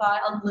lifting your thigh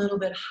a little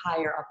bit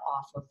higher up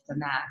off of the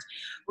mat.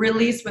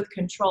 Release with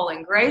control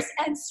and grace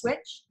and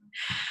switch.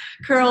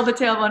 Curl the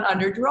tailbone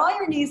under. Draw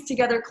your knees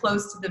together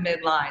close to the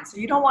midline. So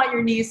you don't want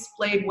your knees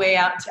splayed way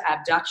out to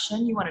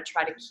abduction. You want to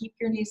try to keep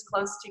your knees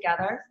close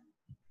together.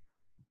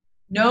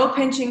 No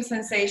pinching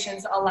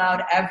sensations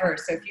allowed ever.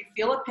 So if you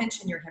feel a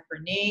pinch in your hip or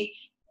knee,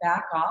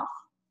 back off.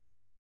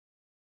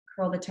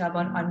 Curl the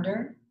tailbone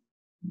under.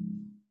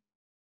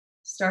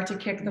 Start to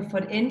kick the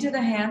foot into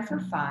the hand for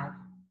 5,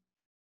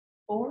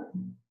 4,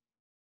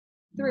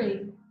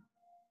 3,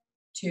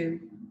 2.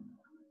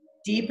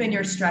 Deepen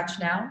your stretch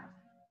now.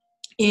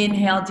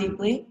 Inhale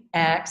deeply,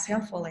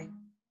 exhale fully.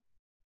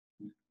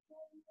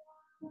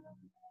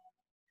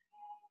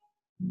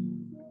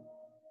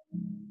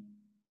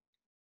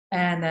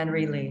 And then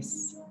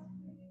release.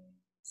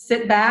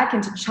 Sit back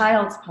into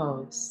child's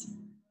pose.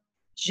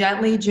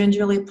 Gently,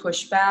 gingerly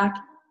push back,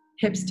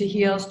 hips to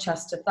heels,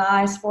 chest to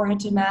thighs, forehead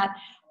to mat.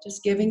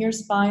 Just giving your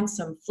spine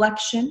some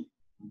flexion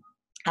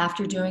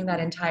after doing that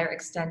entire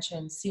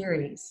extension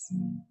series.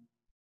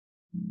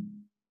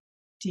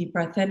 Deep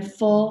breath in,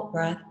 full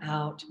breath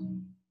out.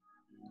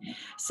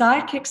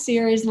 Side kick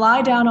series,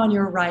 lie down on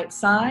your right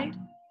side.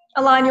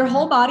 Align your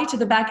whole body to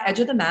the back edge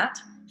of the mat.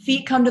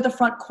 Feet come to the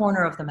front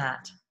corner of the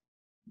mat.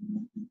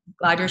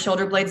 Glide your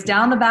shoulder blades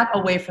down the back,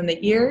 away from the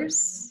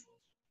ears.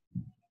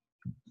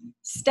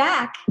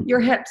 Stack your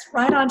hips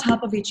right on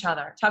top of each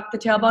other. Tuck the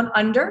tailbone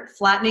under,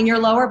 flattening your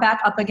lower back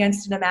up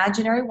against an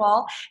imaginary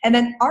wall, and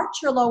then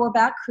arch your lower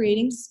back,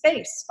 creating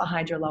space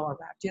behind your lower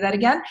back. Do that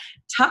again.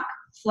 Tuck,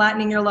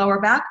 flattening your lower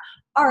back,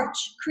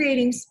 arch,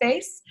 creating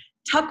space.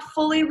 Tuck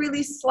fully,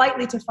 release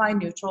slightly to find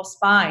neutral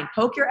spine.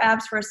 Poke your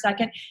abs for a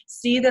second.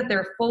 See that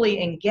they're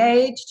fully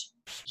engaged.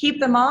 Keep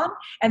them on,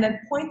 and then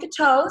point the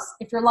toes.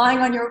 If you're lying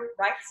on your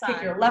right side,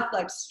 kick your left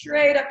leg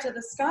straight up to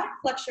the sky.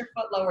 Flex your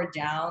foot lower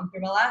down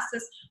through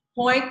molasses.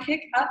 Point,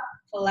 kick up,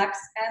 flex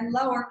and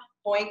lower.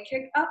 Point,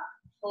 kick up,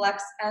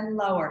 flex and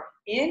lower.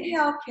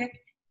 Inhale, kick,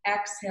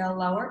 exhale,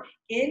 lower.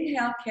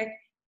 Inhale, kick,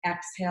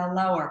 exhale,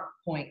 lower.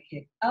 Point,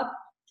 kick up,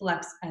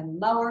 flex and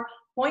lower.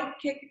 Point,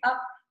 kick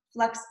up,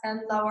 flex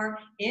and lower.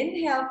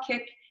 Inhale,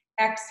 kick,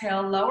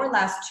 exhale, lower.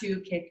 Last 2,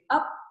 kick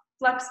up,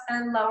 flex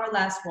and lower.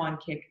 Last 1,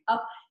 kick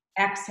up.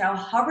 Exhale,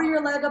 hover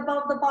your leg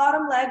above the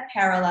bottom leg,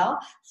 parallel.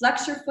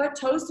 Flex your foot,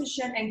 toes to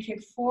shin, and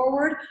kick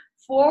forward,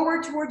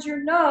 forward towards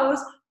your nose.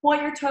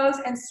 Point your toes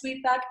and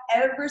sweep back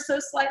ever so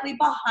slightly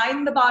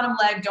behind the bottom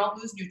leg. Don't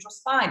lose neutral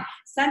spine.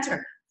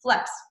 Center,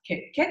 flex,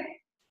 kick, kick.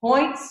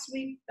 Point,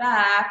 sweep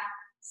back,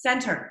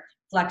 center.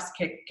 Flex,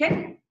 kick,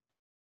 kick.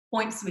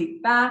 Point,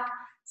 sweep back,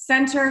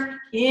 center,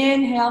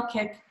 inhale,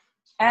 kick,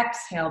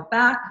 exhale,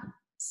 back,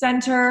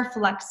 center,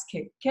 flex,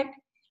 kick, kick,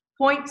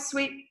 point,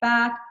 sweep,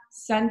 back,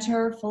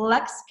 center,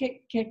 flex,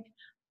 kick, kick,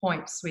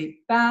 point,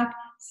 sweep, back,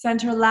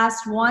 center,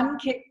 last one,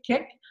 kick,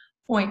 kick,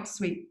 point,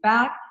 sweep,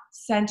 back,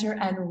 center,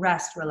 and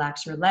rest.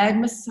 Relax your leg,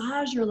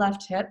 massage your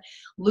left hip,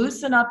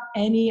 loosen up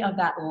any of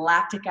that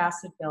lactic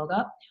acid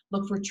buildup.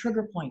 Look for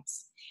trigger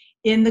points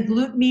in the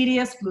glute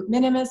medius, glute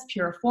minimus,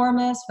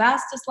 piriformis,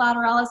 vastus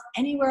lateralis,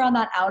 anywhere on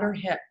that outer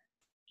hip.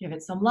 Give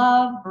it some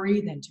love,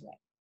 breathe into it.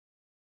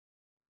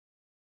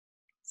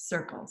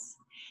 Circles.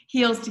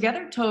 Heels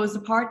together, toes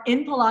apart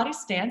in Pilates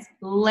stance.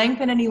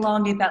 Lengthen and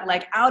elongate that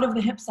leg out of the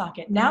hip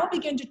socket. Now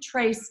begin to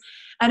trace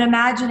an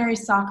imaginary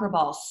soccer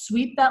ball.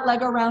 Sweep that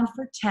leg around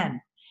for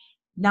 10,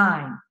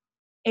 9,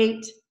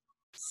 8,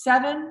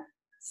 7,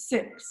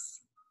 6,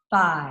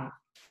 5,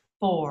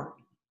 4,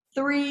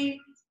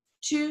 3,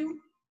 2,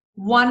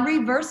 1.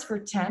 Reverse for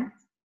 10,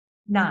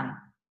 9,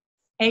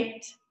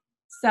 8,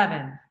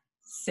 7,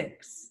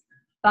 6,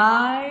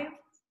 5,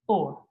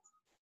 4,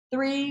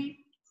 3,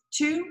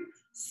 2,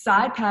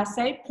 side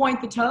passe,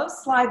 point the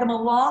toes, slide them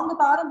along the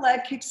bottom leg,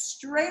 kick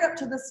straight up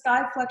to the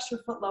sky, flex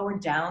your foot lower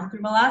down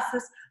through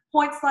molasses,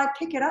 point slide,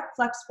 kick it up,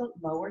 flex foot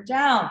lower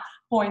down,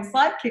 point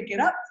slide, kick it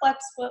up,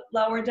 flex foot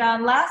lower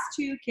down, last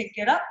two, kick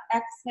it up,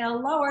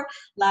 exhale, lower,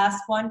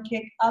 last one,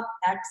 kick up,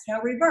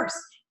 exhale, reverse,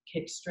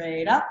 kick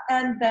straight up,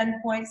 and then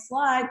point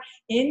slide,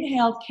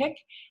 inhale, kick,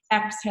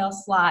 exhale,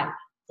 slide,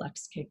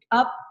 flex, kick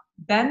up,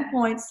 bend,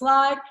 point,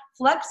 slide,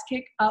 flex,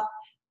 kick up,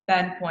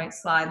 bend, point,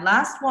 slide.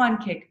 Last one,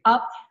 kick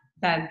up,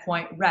 bend,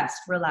 point,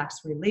 rest.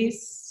 Relax,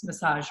 release,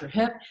 massage your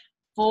hip.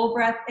 Full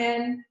breath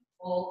in,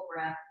 full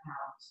breath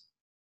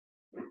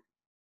out.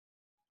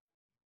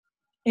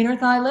 Inner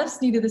thigh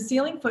lifts, knee to the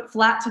ceiling, foot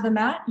flat to the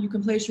mat. You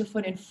can place your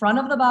foot in front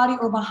of the body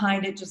or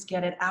behind it. Just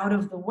get it out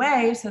of the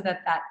way so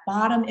that that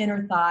bottom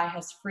inner thigh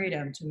has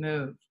freedom to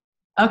move.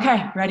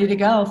 Okay, ready to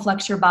go.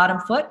 Flex your bottom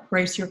foot,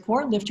 brace your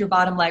core, lift your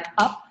bottom leg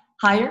up,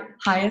 higher,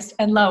 highest,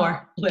 and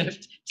lower.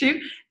 Lift, 2,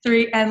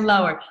 3, and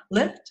lower.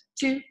 Lift,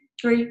 2,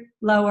 3,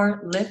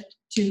 lower. Lift,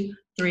 2,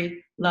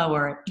 3,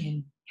 lower.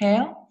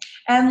 Inhale,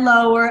 and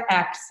lower.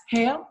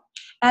 Exhale,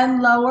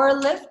 and lower.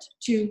 Lift,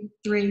 2,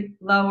 3,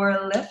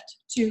 lower. Lift,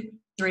 2,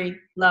 3,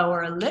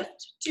 lower.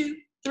 Lift, 2,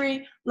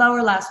 3,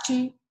 lower. Last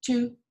 2,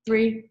 2,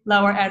 3,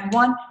 lower. And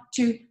 1,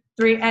 2,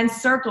 3, and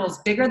circles.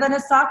 Bigger than a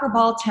soccer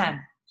ball. 10,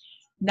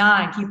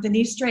 9, keep the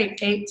knees straight.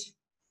 8,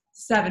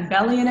 7,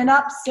 belly in and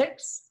up.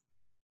 6,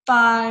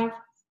 5,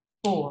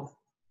 4,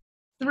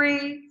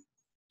 3,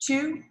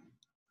 2,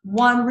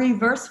 1.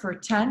 Reverse for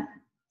 10,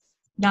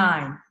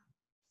 9,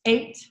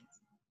 8,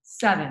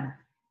 7,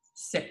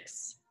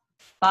 6,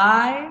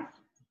 5,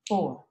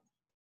 4,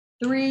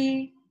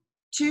 3,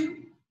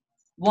 2,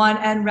 1.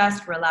 And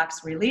rest,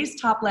 relax, release.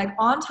 Top leg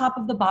on top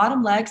of the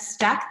bottom leg.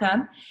 Stack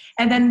them.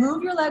 And then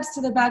move your legs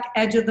to the back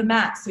edge of the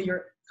mat so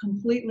you're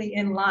completely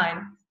in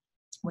line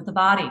with the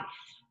body.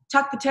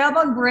 Tuck the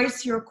tailbone,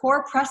 brace your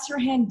core, press your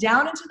hand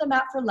down into the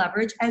mat for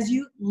leverage as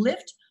you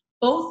lift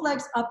both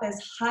legs up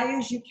as high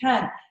as you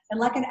can. And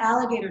like an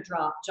alligator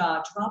jaw,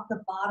 drop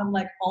the bottom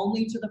leg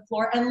only to the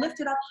floor and lift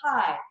it up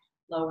high.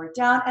 Lower it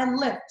down and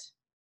lift.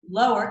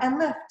 Lower and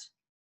lift.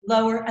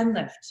 Lower and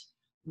lift.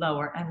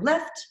 Lower and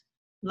lift.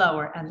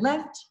 Lower and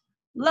lift.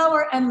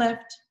 Lower and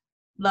lift.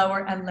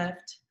 Lower and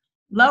lift.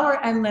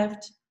 Lower and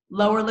lift.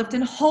 Lower, lift,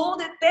 and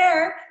hold it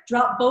there.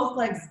 Drop both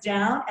legs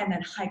down and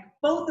then hike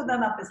both of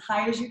them up as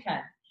high as you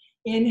can.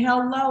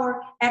 Inhale,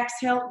 lower.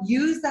 Exhale,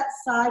 use that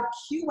side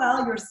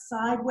QL, your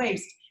side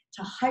waist,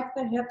 to hike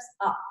the hips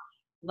up.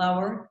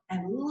 Lower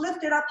and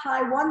lift it up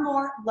high. One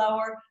more.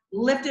 Lower,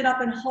 lift it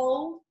up and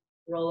hold.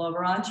 Roll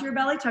over onto your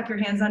belly. Tuck your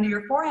hands under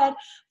your forehead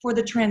for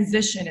the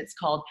transition. It's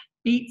called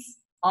beats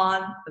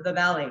on the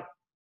belly.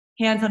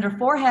 Hands under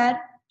forehead.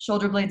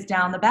 Shoulder blades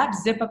down the back,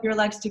 zip up your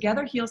legs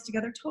together, heels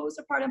together, toes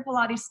apart in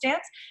Pilates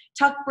stance.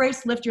 Tuck,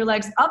 brace, lift your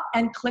legs up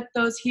and click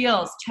those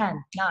heels.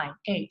 10, 9,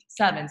 8,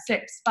 7,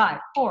 6, 5,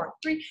 4,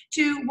 3,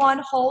 2, 1.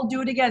 Hold,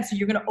 do it again. So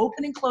you're gonna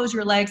open and close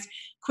your legs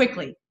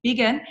quickly.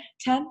 Begin.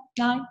 10,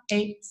 9,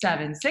 8,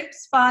 7,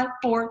 6, 5,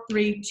 4,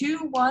 3,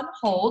 2, 1.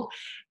 Hold.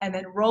 And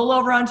then roll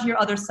over onto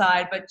your other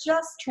side, but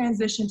just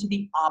transition to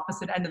the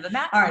opposite end of the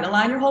mat. All right,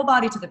 align your whole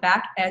body to the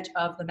back edge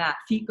of the mat.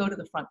 Feet go to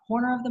the front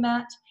corner of the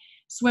mat.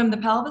 Swim the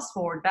pelvis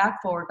forward, back,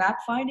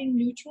 finding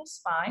neutral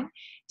spine.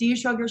 Do you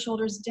shrug your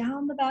shoulders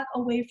down the back,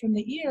 away from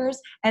the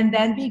ears, and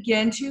then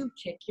begin to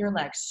kick your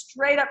legs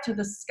straight up to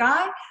the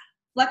sky.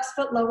 Flex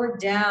foot lower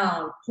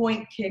down,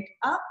 point kick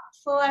up,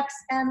 flex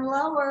and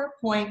lower,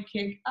 point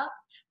kick up,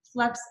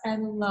 flex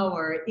and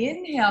lower.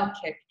 Inhale,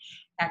 kick,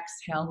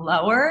 exhale,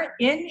 lower.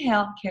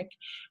 Inhale, kick,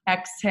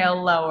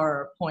 exhale,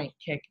 lower. Point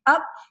kick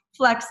up,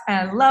 flex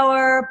and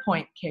lower,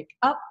 point kick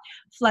up,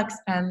 flex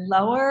and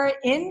lower.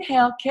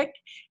 Inhale, kick,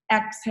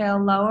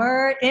 exhale,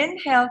 lower.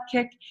 Inhale,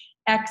 kick,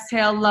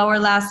 exhale, lower.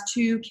 Last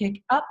two,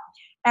 kick up,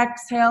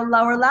 exhale,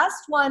 lower.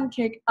 Last one,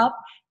 kick up,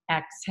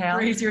 Exhale,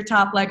 raise your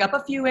top leg up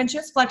a few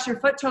inches, flex your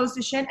foot, toes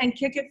to shin, and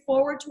kick it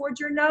forward towards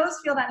your nose.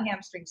 Feel that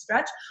hamstring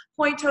stretch.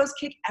 Point toes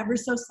kick ever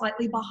so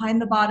slightly behind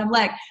the bottom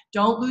leg.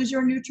 Don't lose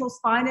your neutral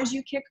spine as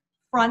you kick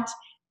front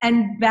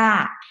and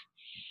back.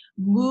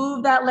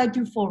 Move that leg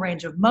through full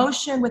range of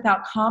motion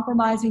without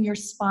compromising your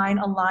spine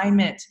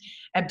alignment.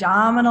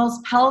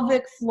 Abdominals,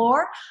 pelvic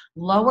floor,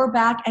 lower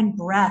back, and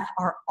breath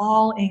are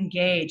all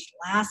engaged.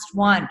 Last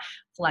one,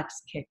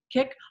 flex, kick,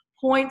 kick.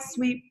 Point,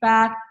 sweep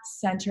back,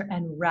 center,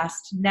 and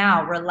rest.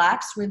 Now,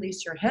 relax,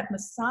 release your hip,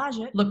 massage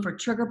it. Look for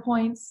trigger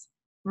points.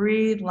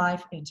 Breathe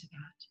life into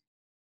that.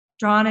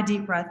 Draw in a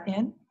deep breath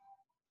in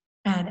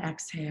and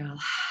exhale.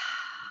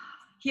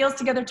 Heels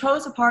together,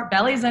 toes apart,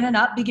 bellies in and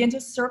up. Begin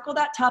to circle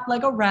that top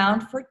leg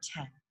around for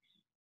 10,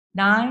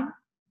 9,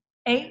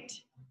 8,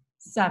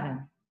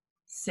 7,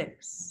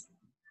 6,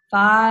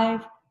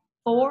 5,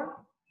 4,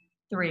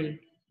 3,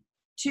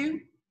 2,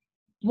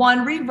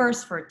 1.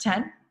 Reverse for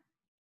 10,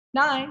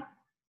 9,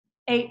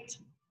 8,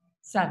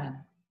 7,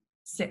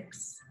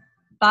 6,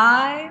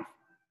 5,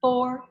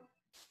 4,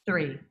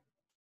 3,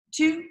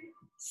 2.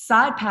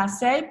 Side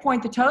passe,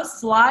 point the toes,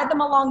 slide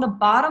them along the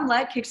bottom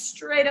leg, kick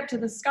straight up to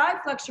the sky,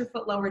 flex your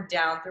foot lower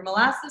down through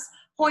molasses,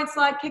 point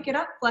slide, kick it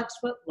up, flex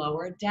foot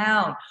lower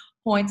down,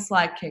 point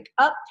slide, kick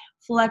up,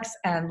 flex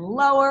and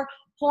lower,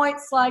 point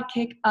slide,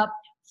 kick up,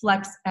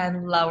 flex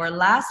and lower.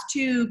 Last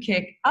two,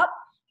 kick up,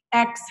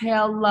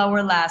 exhale,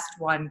 lower, last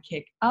one,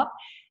 kick up,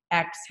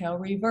 exhale,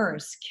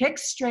 reverse, kick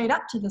straight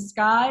up to the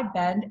sky,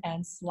 bend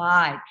and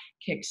slide,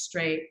 kick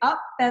straight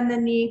up, bend the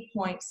knee,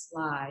 point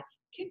slide,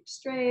 kick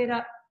straight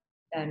up,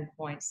 then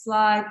point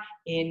slide,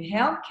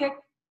 inhale, kick,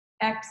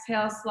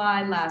 exhale,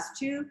 slide, last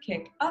two,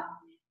 kick up,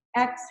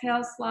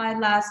 exhale, slide,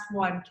 last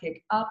one,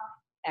 kick up,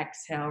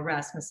 exhale,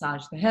 rest,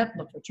 massage the hip,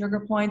 look for trigger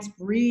points,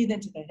 breathe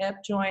into the hip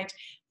joint,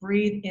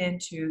 breathe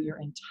into your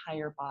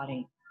entire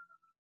body.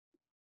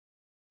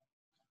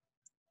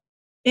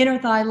 Inner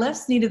thigh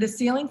lifts, knee to the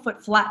ceiling,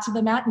 foot flat to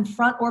the mat in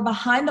front or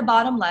behind the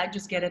bottom leg,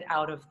 just get it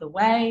out of the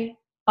way.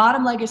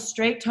 Bottom leg is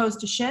straight, toes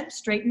to shin,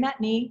 straighten that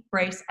knee,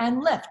 brace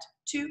and lift,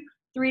 2,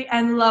 3,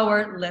 and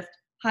lower, lift,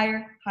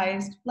 higher,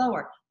 highest,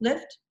 lower,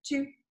 lift,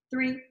 2,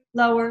 3,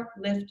 lower,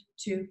 lift,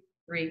 2,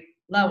 3,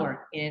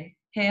 lower,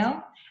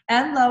 inhale,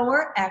 and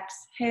lower,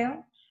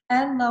 exhale,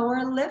 and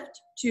lower,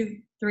 lift, 2,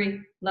 3,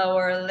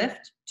 lower,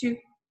 lift, 2,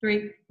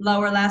 3,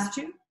 lower, last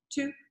 2,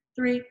 2,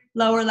 3,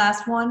 lower,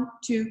 last 1,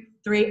 2,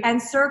 3, and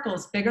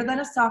circles, bigger than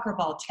a soccer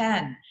ball,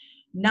 10,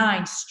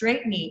 9,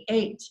 straight knee,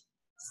 8,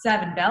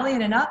 7, belly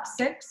in and up,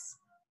 6,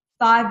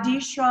 5, D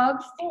shrug,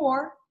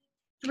 4,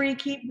 3,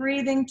 keep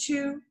breathing,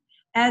 2,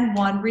 and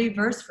 1,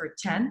 reverse for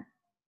 10,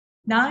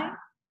 9,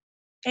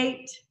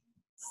 8,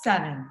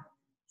 7,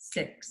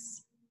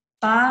 6,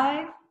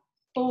 5,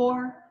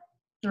 4,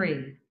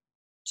 3,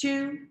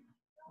 2,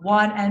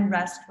 1, and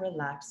rest,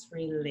 relax,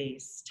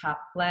 release.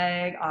 Top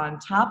leg on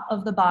top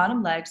of the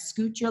bottom leg.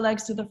 Scoot your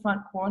legs to the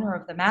front corner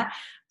of the mat.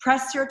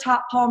 Press your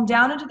top palm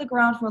down into the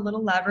ground for a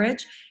little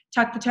leverage.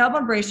 Tuck the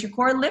tailbone, brace your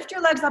core. Lift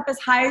your legs up as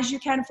high as you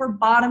can for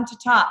bottom to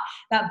top.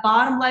 That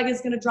bottom leg is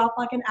going to drop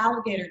like an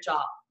alligator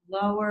jaw.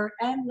 Lower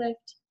and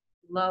lift,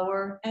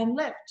 lower and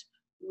lift,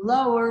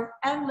 lower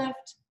and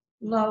lift,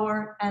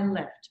 lower and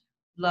lift,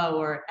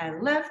 lower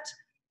and lift,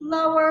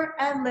 lower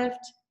and lift,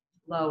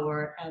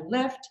 lower and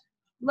lift,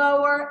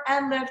 lower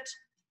and lift,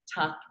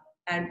 tuck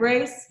and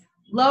brace,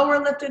 lower,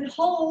 lift and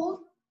hold.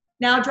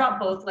 Now drop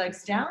both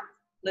legs down,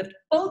 lift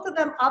both of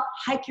them up,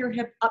 hike your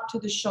hip up to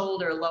the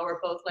shoulder, lower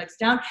both legs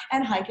down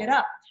and hike it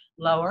up,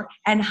 lower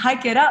and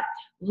hike it up,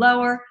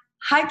 lower,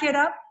 hike it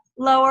up,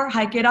 lower,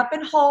 hike it up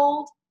and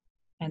hold,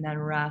 and then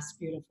rest.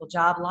 Beautiful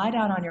job. Lie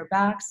down on your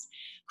backs,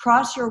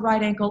 cross your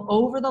right ankle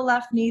over the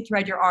left knee,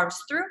 thread your arms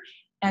through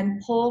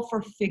and pull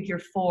for figure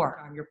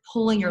 4. You're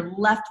pulling your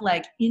left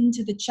leg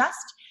into the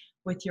chest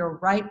with your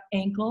right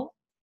ankle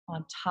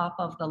on top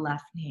of the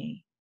left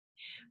knee.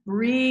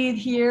 Breathe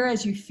here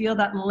as you feel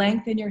that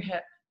length in your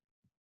hip.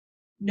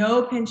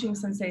 No pinching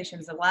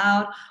sensations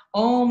allowed,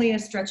 only a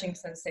stretching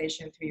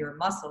sensation through your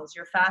muscles,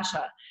 your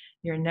fascia,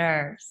 your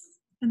nerves.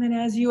 And then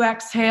as you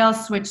exhale,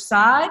 switch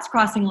sides,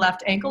 crossing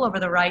left ankle over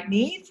the right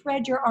knee,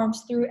 thread your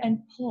arms through and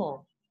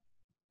pull.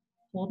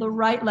 Pull the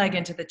right leg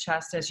into the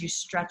chest as you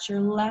stretch your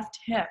left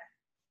hip.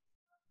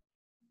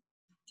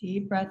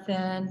 Deep breath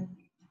in.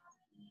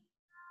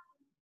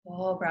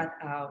 Full breath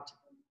out.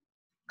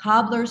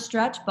 Cobbler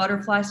stretch,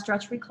 butterfly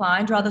stretch,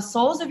 recline. Draw the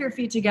soles of your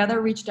feet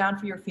together, reach down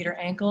for your feet or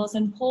ankles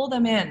and pull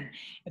them in.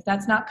 If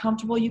that's not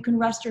comfortable, you can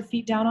rest your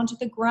feet down onto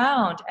the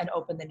ground and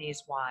open the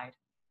knees wide.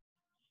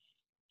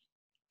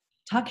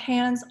 Tuck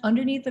hands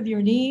underneath of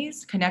your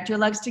knees. Connect your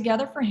legs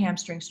together for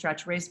hamstring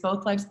stretch. Raise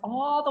both legs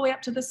all the way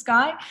up to the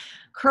sky.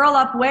 Curl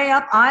up, way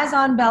up, eyes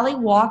on belly.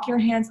 Walk your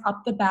hands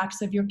up the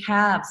backs of your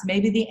calves,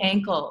 maybe the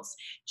ankles.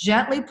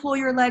 Gently pull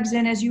your legs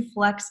in as you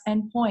flex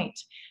and point.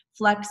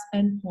 Flex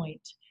and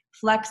point.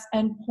 Flex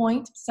and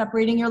point.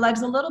 Separating your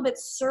legs a little bit.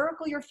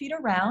 Circle your feet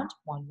around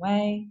one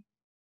way.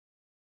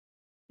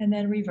 And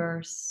then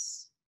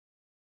reverse.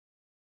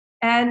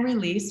 And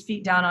release,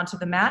 feet down onto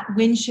the mat,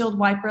 windshield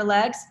wiper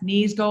legs,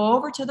 knees go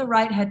over to the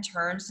right, head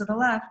turns to the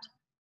left.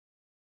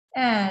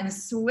 And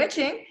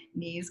switching,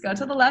 knees go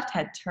to the left,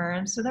 head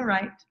turns to the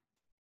right.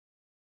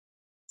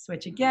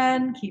 Switch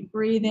again, keep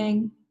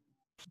breathing.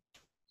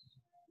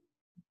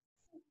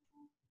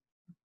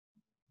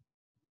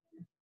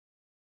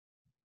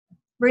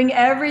 Bring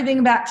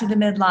everything back to the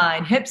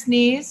midline, hips,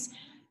 knees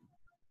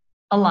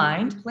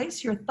aligned.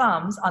 Place your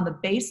thumbs on the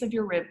base of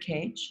your rib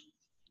cage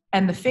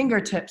and the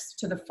fingertips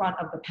to the front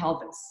of the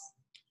pelvis.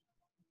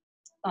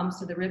 Thumbs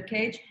to the rib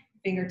cage,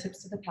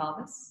 fingertips to the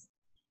pelvis.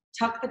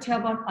 Tuck the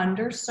tailbone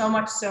under, so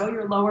much so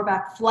your lower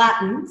back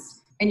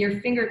flattens and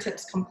your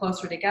fingertips come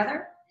closer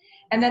together.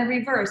 And then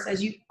reverse,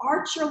 as you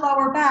arch your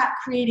lower back,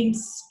 creating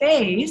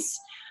space,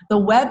 the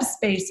web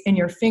space in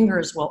your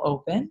fingers will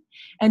open.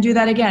 And do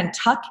that again.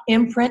 Tuck,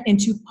 imprint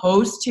into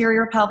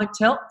posterior pelvic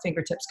tilt,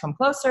 fingertips come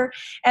closer,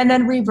 and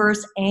then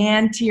reverse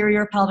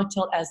anterior pelvic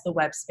tilt as the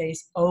web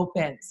space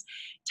opens.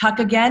 Tuck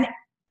again,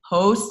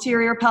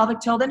 posterior pelvic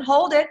tilt, and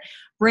hold it.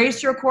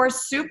 Brace your core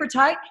super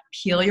tight.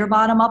 Peel your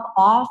bottom up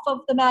off of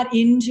the mat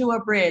into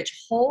a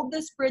bridge. Hold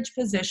this bridge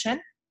position.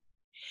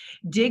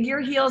 Dig your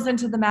heels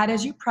into the mat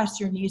as you press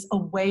your knees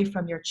away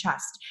from your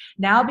chest.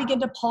 Now begin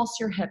to pulse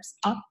your hips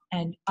up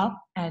and up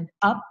and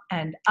up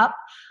and up,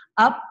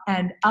 up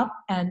and up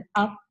and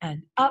up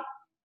and up,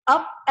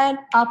 up and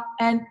up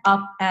and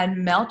up,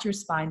 and melt your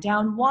spine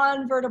down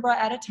one vertebra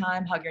at a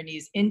time. Hug your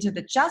knees into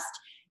the chest,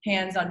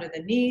 hands under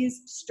the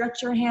knees.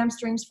 Stretch your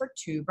hamstrings for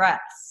 2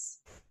 breaths.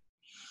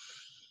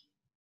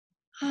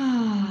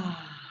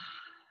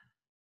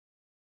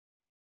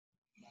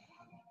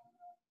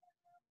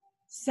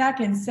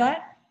 Second set,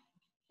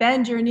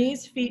 bend your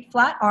knees, feet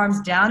flat, arms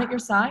down at your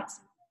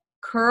sides.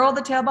 Curl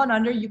the tailbone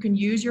under. You can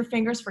use your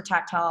fingers for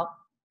tactile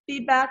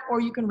feedback,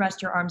 or you can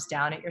rest your arms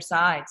down at your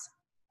sides.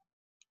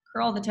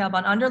 Curl the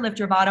tailbone under, lift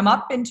your bottom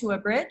up into a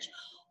bridge.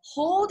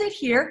 Hold it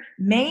here,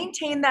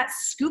 maintain that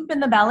scoop in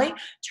the belly.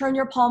 Turn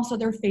your palms so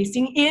they're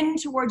facing in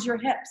towards your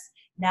hips.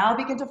 Now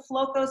begin to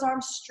float those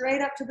arms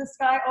straight up to the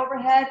sky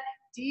overhead.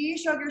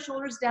 De-shrug your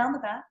shoulders down the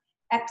back.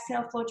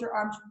 Exhale, float your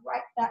arms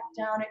right back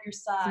down at your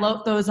side.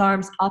 Float those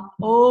arms up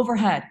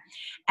overhead.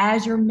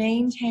 As you're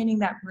maintaining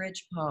that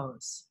bridge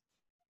pose,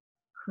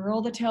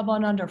 curl the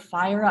tailbone under,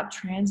 fire up,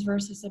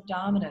 transversus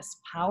abdominis,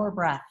 power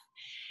breath.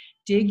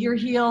 Dig your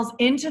heels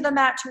into the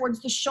mat towards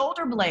the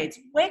shoulder blades.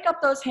 Wake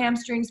up those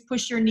hamstrings,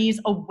 push your knees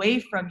away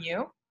from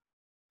you.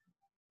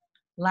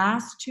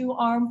 Last 2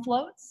 arm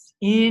floats.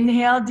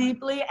 Inhale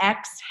deeply,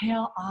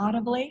 exhale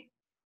audibly.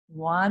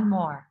 1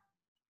 more.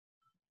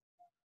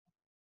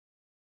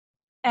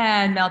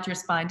 And melt your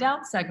spine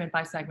down, segment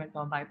by segment,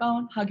 bone by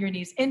bone. Hug your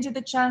knees into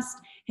the chest,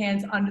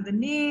 hands under the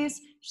knees.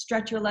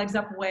 Stretch your legs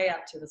up, way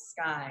up to the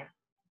sky.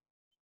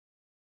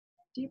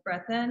 Deep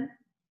breath in,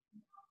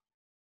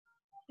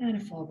 and a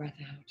full breath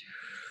out.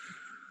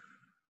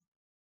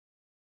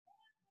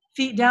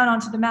 Feet down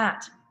onto the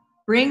mat.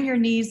 Bring your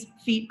knees,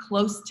 feet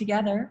close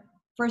together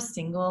for a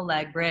single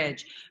leg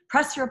bridge.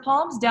 Press your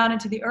palms down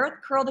into the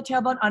earth, curl the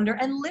tailbone under,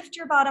 and lift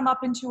your bottom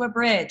up into a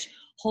bridge.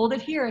 Hold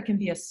it here. It can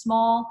be a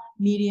small,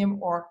 medium,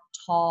 or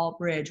tall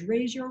bridge.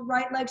 Raise your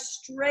right leg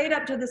straight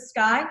up to the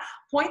sky.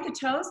 Point the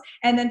toes,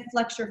 and then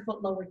flex your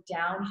foot lower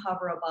down.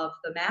 Hover above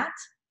the mat.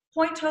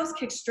 Point toes,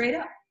 kick straight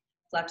up.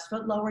 Flex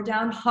foot lower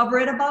down. Hover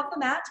it above the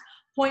mat.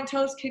 Point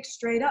toes, kick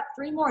straight up.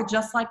 3 more,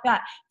 just like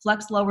that.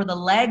 Flex, lower the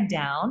leg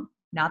down,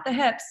 not the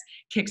hips.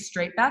 Kick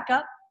straight back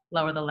up.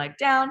 Lower the leg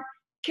down.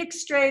 Kick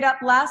straight up.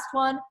 Last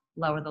one.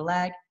 Lower the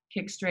leg.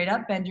 Kick straight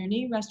up, bend your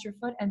knee, rest your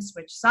foot, and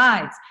switch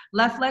sides.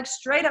 Left leg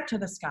straight up to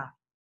the sky.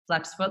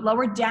 Flex foot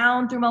lower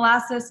down through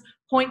molasses.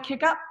 Point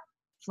kick up.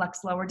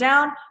 Flex lower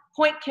down.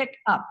 Point kick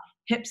up.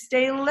 Hips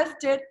stay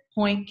lifted.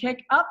 Point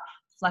kick up.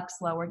 Flex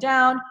lower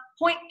down.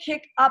 Point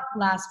kick up.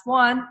 Last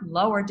one.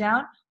 Lower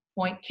down.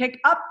 Point kick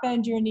up.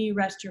 Bend your knee,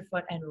 rest your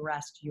foot, and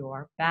rest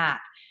your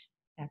back.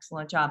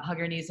 Excellent job. Hug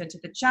your knees into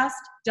the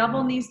chest.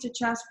 Double knees to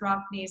chest.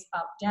 Rock knees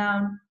up,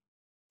 down,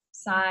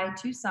 side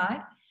to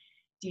side.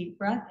 Deep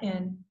breath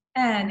in.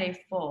 And a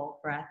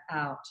full breath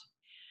out.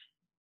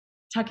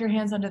 Tuck your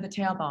hands under the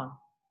tailbone.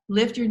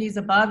 Lift your knees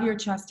above your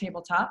chest,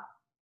 tabletop.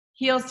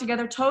 Heels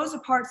together, toes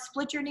apart,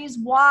 split your knees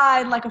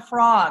wide like a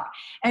frog.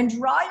 And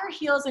draw your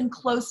heels in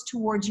close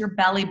towards your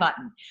belly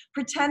button.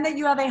 Pretend that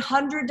you have a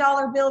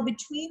 $100 bill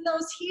between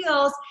those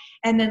heels,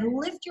 and then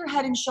lift your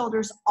head and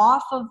shoulders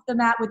off of the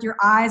mat with your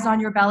eyes on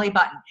your belly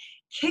button.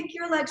 Kick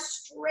your legs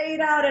straight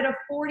out at a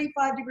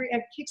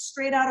 45-degree, kick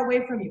straight out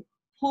away from you.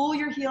 Pull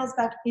your heels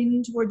back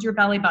in towards your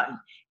belly button.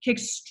 Kick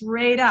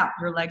straight out.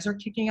 Your legs are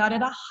kicking out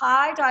at a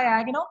high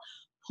diagonal.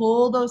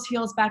 Pull those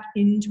heels back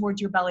in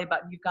towards your belly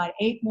button. You've got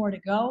 8 more to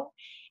go.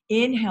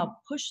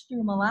 Inhale, push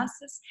through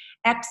molasses.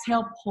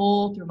 Exhale,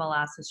 pull through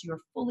molasses.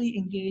 You're fully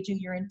engaging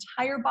your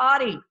entire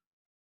body.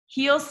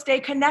 Heels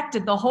stay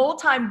connected the whole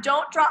time.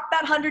 Don't drop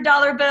that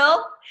 $100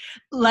 bill.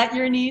 Let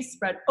your knees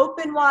spread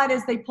open wide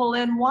as they pull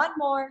in. 1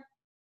 more.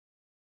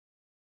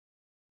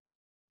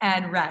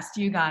 And rest.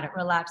 You got it.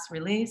 Relax,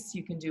 release.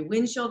 You can do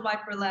windshield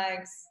wiper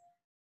legs,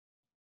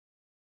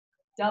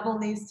 Double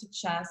knees to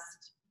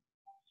chest.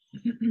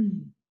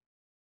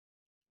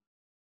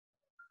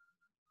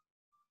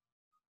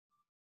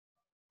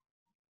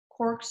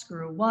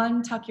 Corkscrew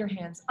 1, tuck your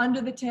hands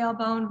under the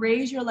tailbone,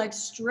 raise your legs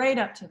straight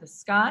up to the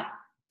sky.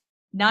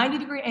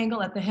 90-degree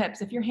angle at the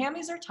hips. If your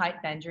hammies are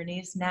tight, bend your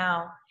knees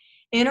now.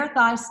 Inner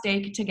thighs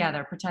stake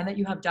together. Pretend that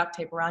you have duct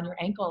tape around your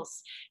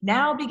ankles.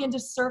 Now begin to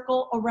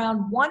circle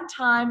around one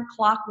time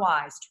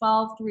clockwise.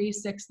 12, 3,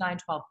 6, 9,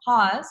 12.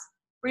 Pause.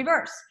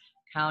 Reverse.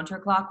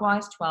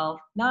 Counterclockwise. 12,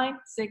 9,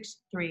 6,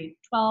 3,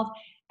 12.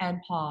 And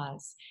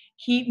pause.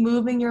 Keep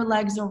moving your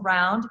legs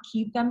around.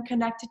 Keep them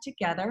connected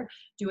together.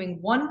 Doing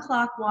one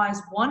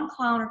clockwise, one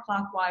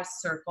counterclockwise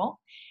circle.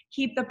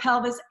 Keep the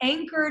pelvis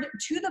anchored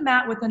to the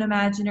mat with an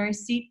imaginary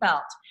seat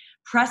belt.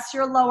 Press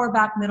your lower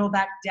back, middle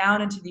back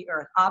down into the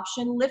earth.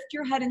 Option, lift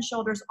your head and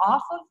shoulders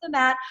off of the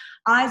mat.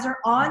 Eyes are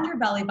on your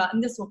belly button.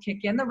 This will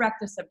kick in the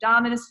rectus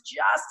abdominis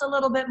just a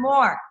little bit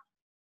more.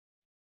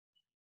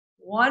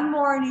 One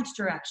more in each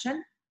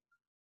direction.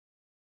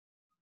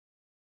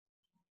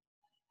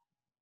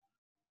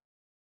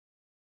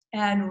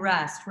 And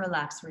rest,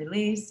 relax,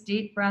 release.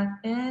 Deep breath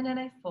in and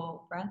a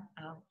full breath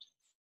out.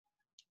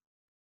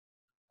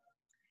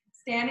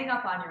 Standing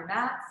up on your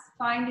mats,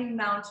 finding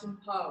mountain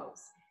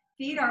pose.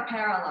 Feet are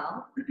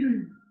parallel.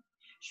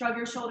 Shrug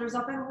your shoulders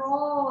up and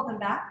roll them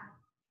back.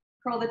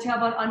 Curl the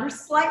tailbone under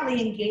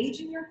slightly,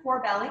 engaging your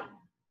core belly.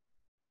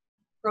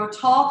 Grow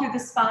tall through the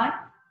spine.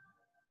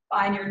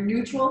 Find your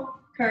neutral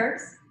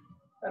curves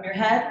from your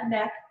head,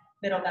 neck,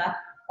 middle back,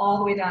 all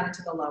the way down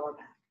into the lower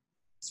back.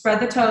 Spread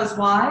the toes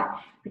wide.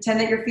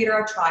 Pretend that your feet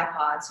are a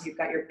tripod. So you've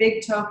got your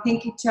big toe,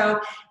 pinky toe,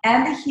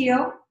 and the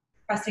heel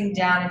pressing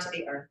down into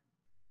the earth.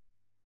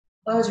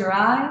 Close your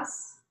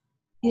eyes.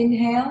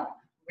 Inhale.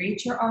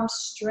 Reach your arms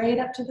straight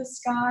up to the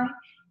sky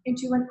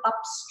into an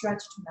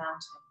upstretched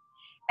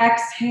mountain.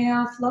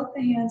 Exhale. Float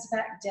the hands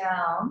back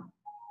down.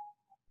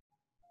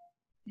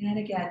 And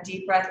again,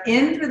 deep breath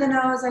in through the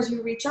nose as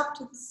you reach up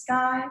to the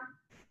sky.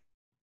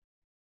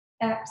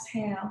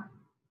 Exhale.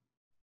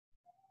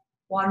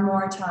 One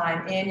more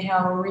time.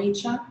 Inhale,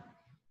 reach up.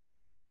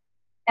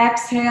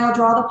 Exhale,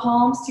 draw the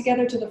palms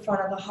together to the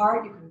front of the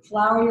heart. You can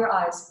flower your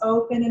eyes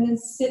open and then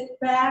sit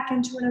back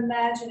into an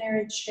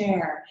imaginary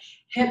chair.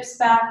 Hips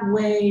back,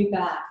 way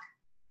back.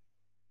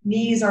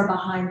 Knees are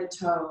behind the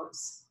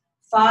toes.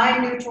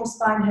 Find neutral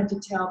spine, head to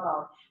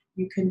tailbone.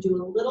 You can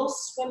do a little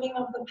swimming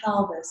of the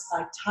pelvis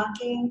by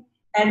tucking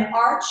and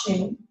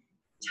arching.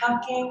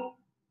 Tucking,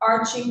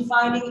 arching,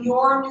 finding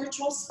your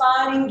neutral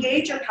spine.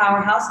 Engage your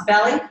powerhouse,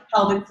 belly,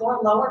 pelvic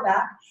floor, lower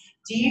back.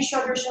 D,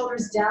 shrug your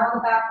shoulders down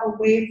the back,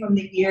 away from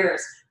the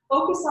ears.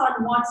 Focus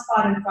on one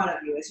spot in front of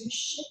you as you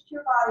shift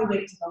your body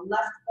weight to the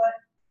left foot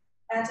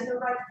and to the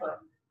right foot.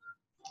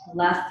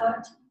 Left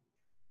foot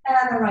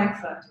and the right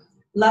foot.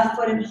 Left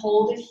foot and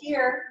hold it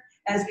here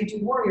as we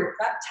do warrior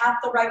prep. Tap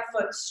the right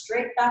foot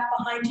straight back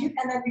behind you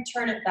and then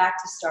return it back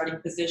to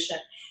starting position.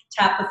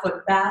 Tap the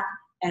foot back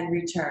and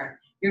return.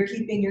 You're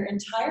keeping your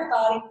entire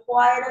body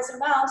quiet as a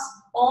mouse.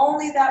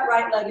 Only that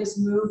right leg is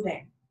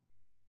moving.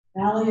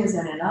 Belly is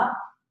in and up.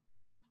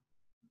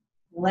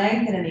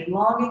 Lengthen and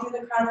elongate through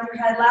the crown of your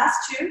head.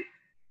 Last two.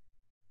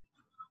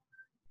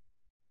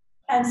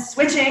 And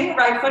switching,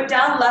 right foot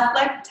down, left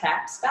leg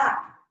taps back.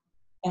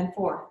 And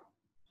forth.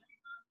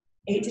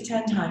 8 to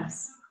 10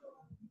 times.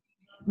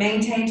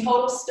 Maintain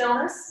total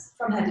stillness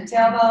from head to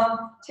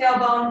tailbone,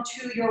 tailbone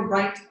to your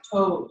right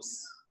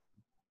toes.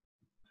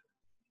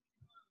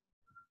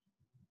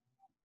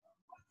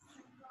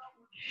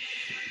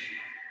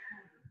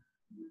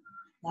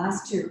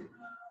 Last two.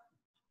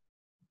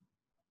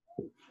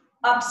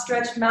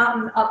 Upstretched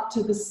mountain up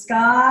to the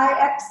sky.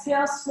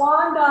 Exhale,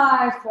 swan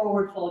dive,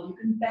 forward fold. You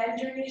can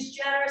bend your knees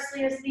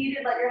generously as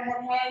needed. Let your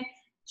head hang.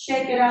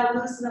 Shake it out,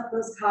 loosen up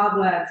those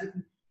cobwebs. You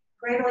can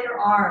cradle your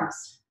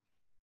arms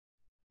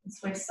and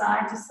sway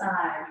side to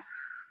side.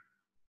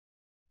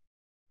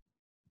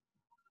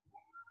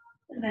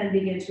 And then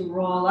begin to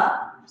roll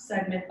up,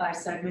 segment by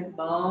segment,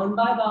 bone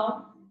by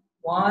bone,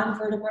 one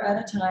vertebra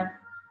at a time.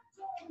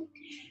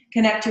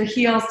 Connect your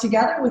heels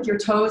together with your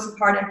toes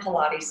apart in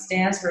Pilates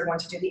stance. We're going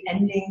to do the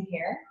ending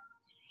here.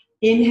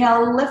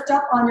 Inhale, lift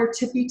up on your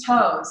tippy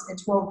toes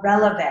into a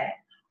releve.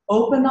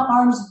 Open the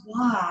arms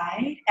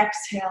wide.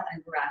 Exhale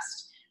and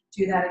rest.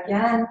 Do that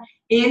again.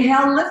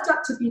 Inhale, lift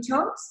up tippy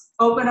toes.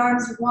 Open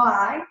arms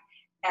wide.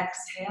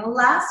 Exhale.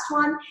 Last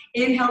one.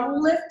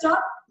 Inhale, lift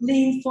up,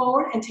 lean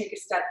forward, and take a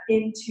step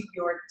into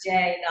your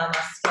day.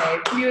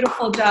 Namaste.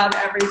 Beautiful job,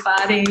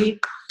 everybody.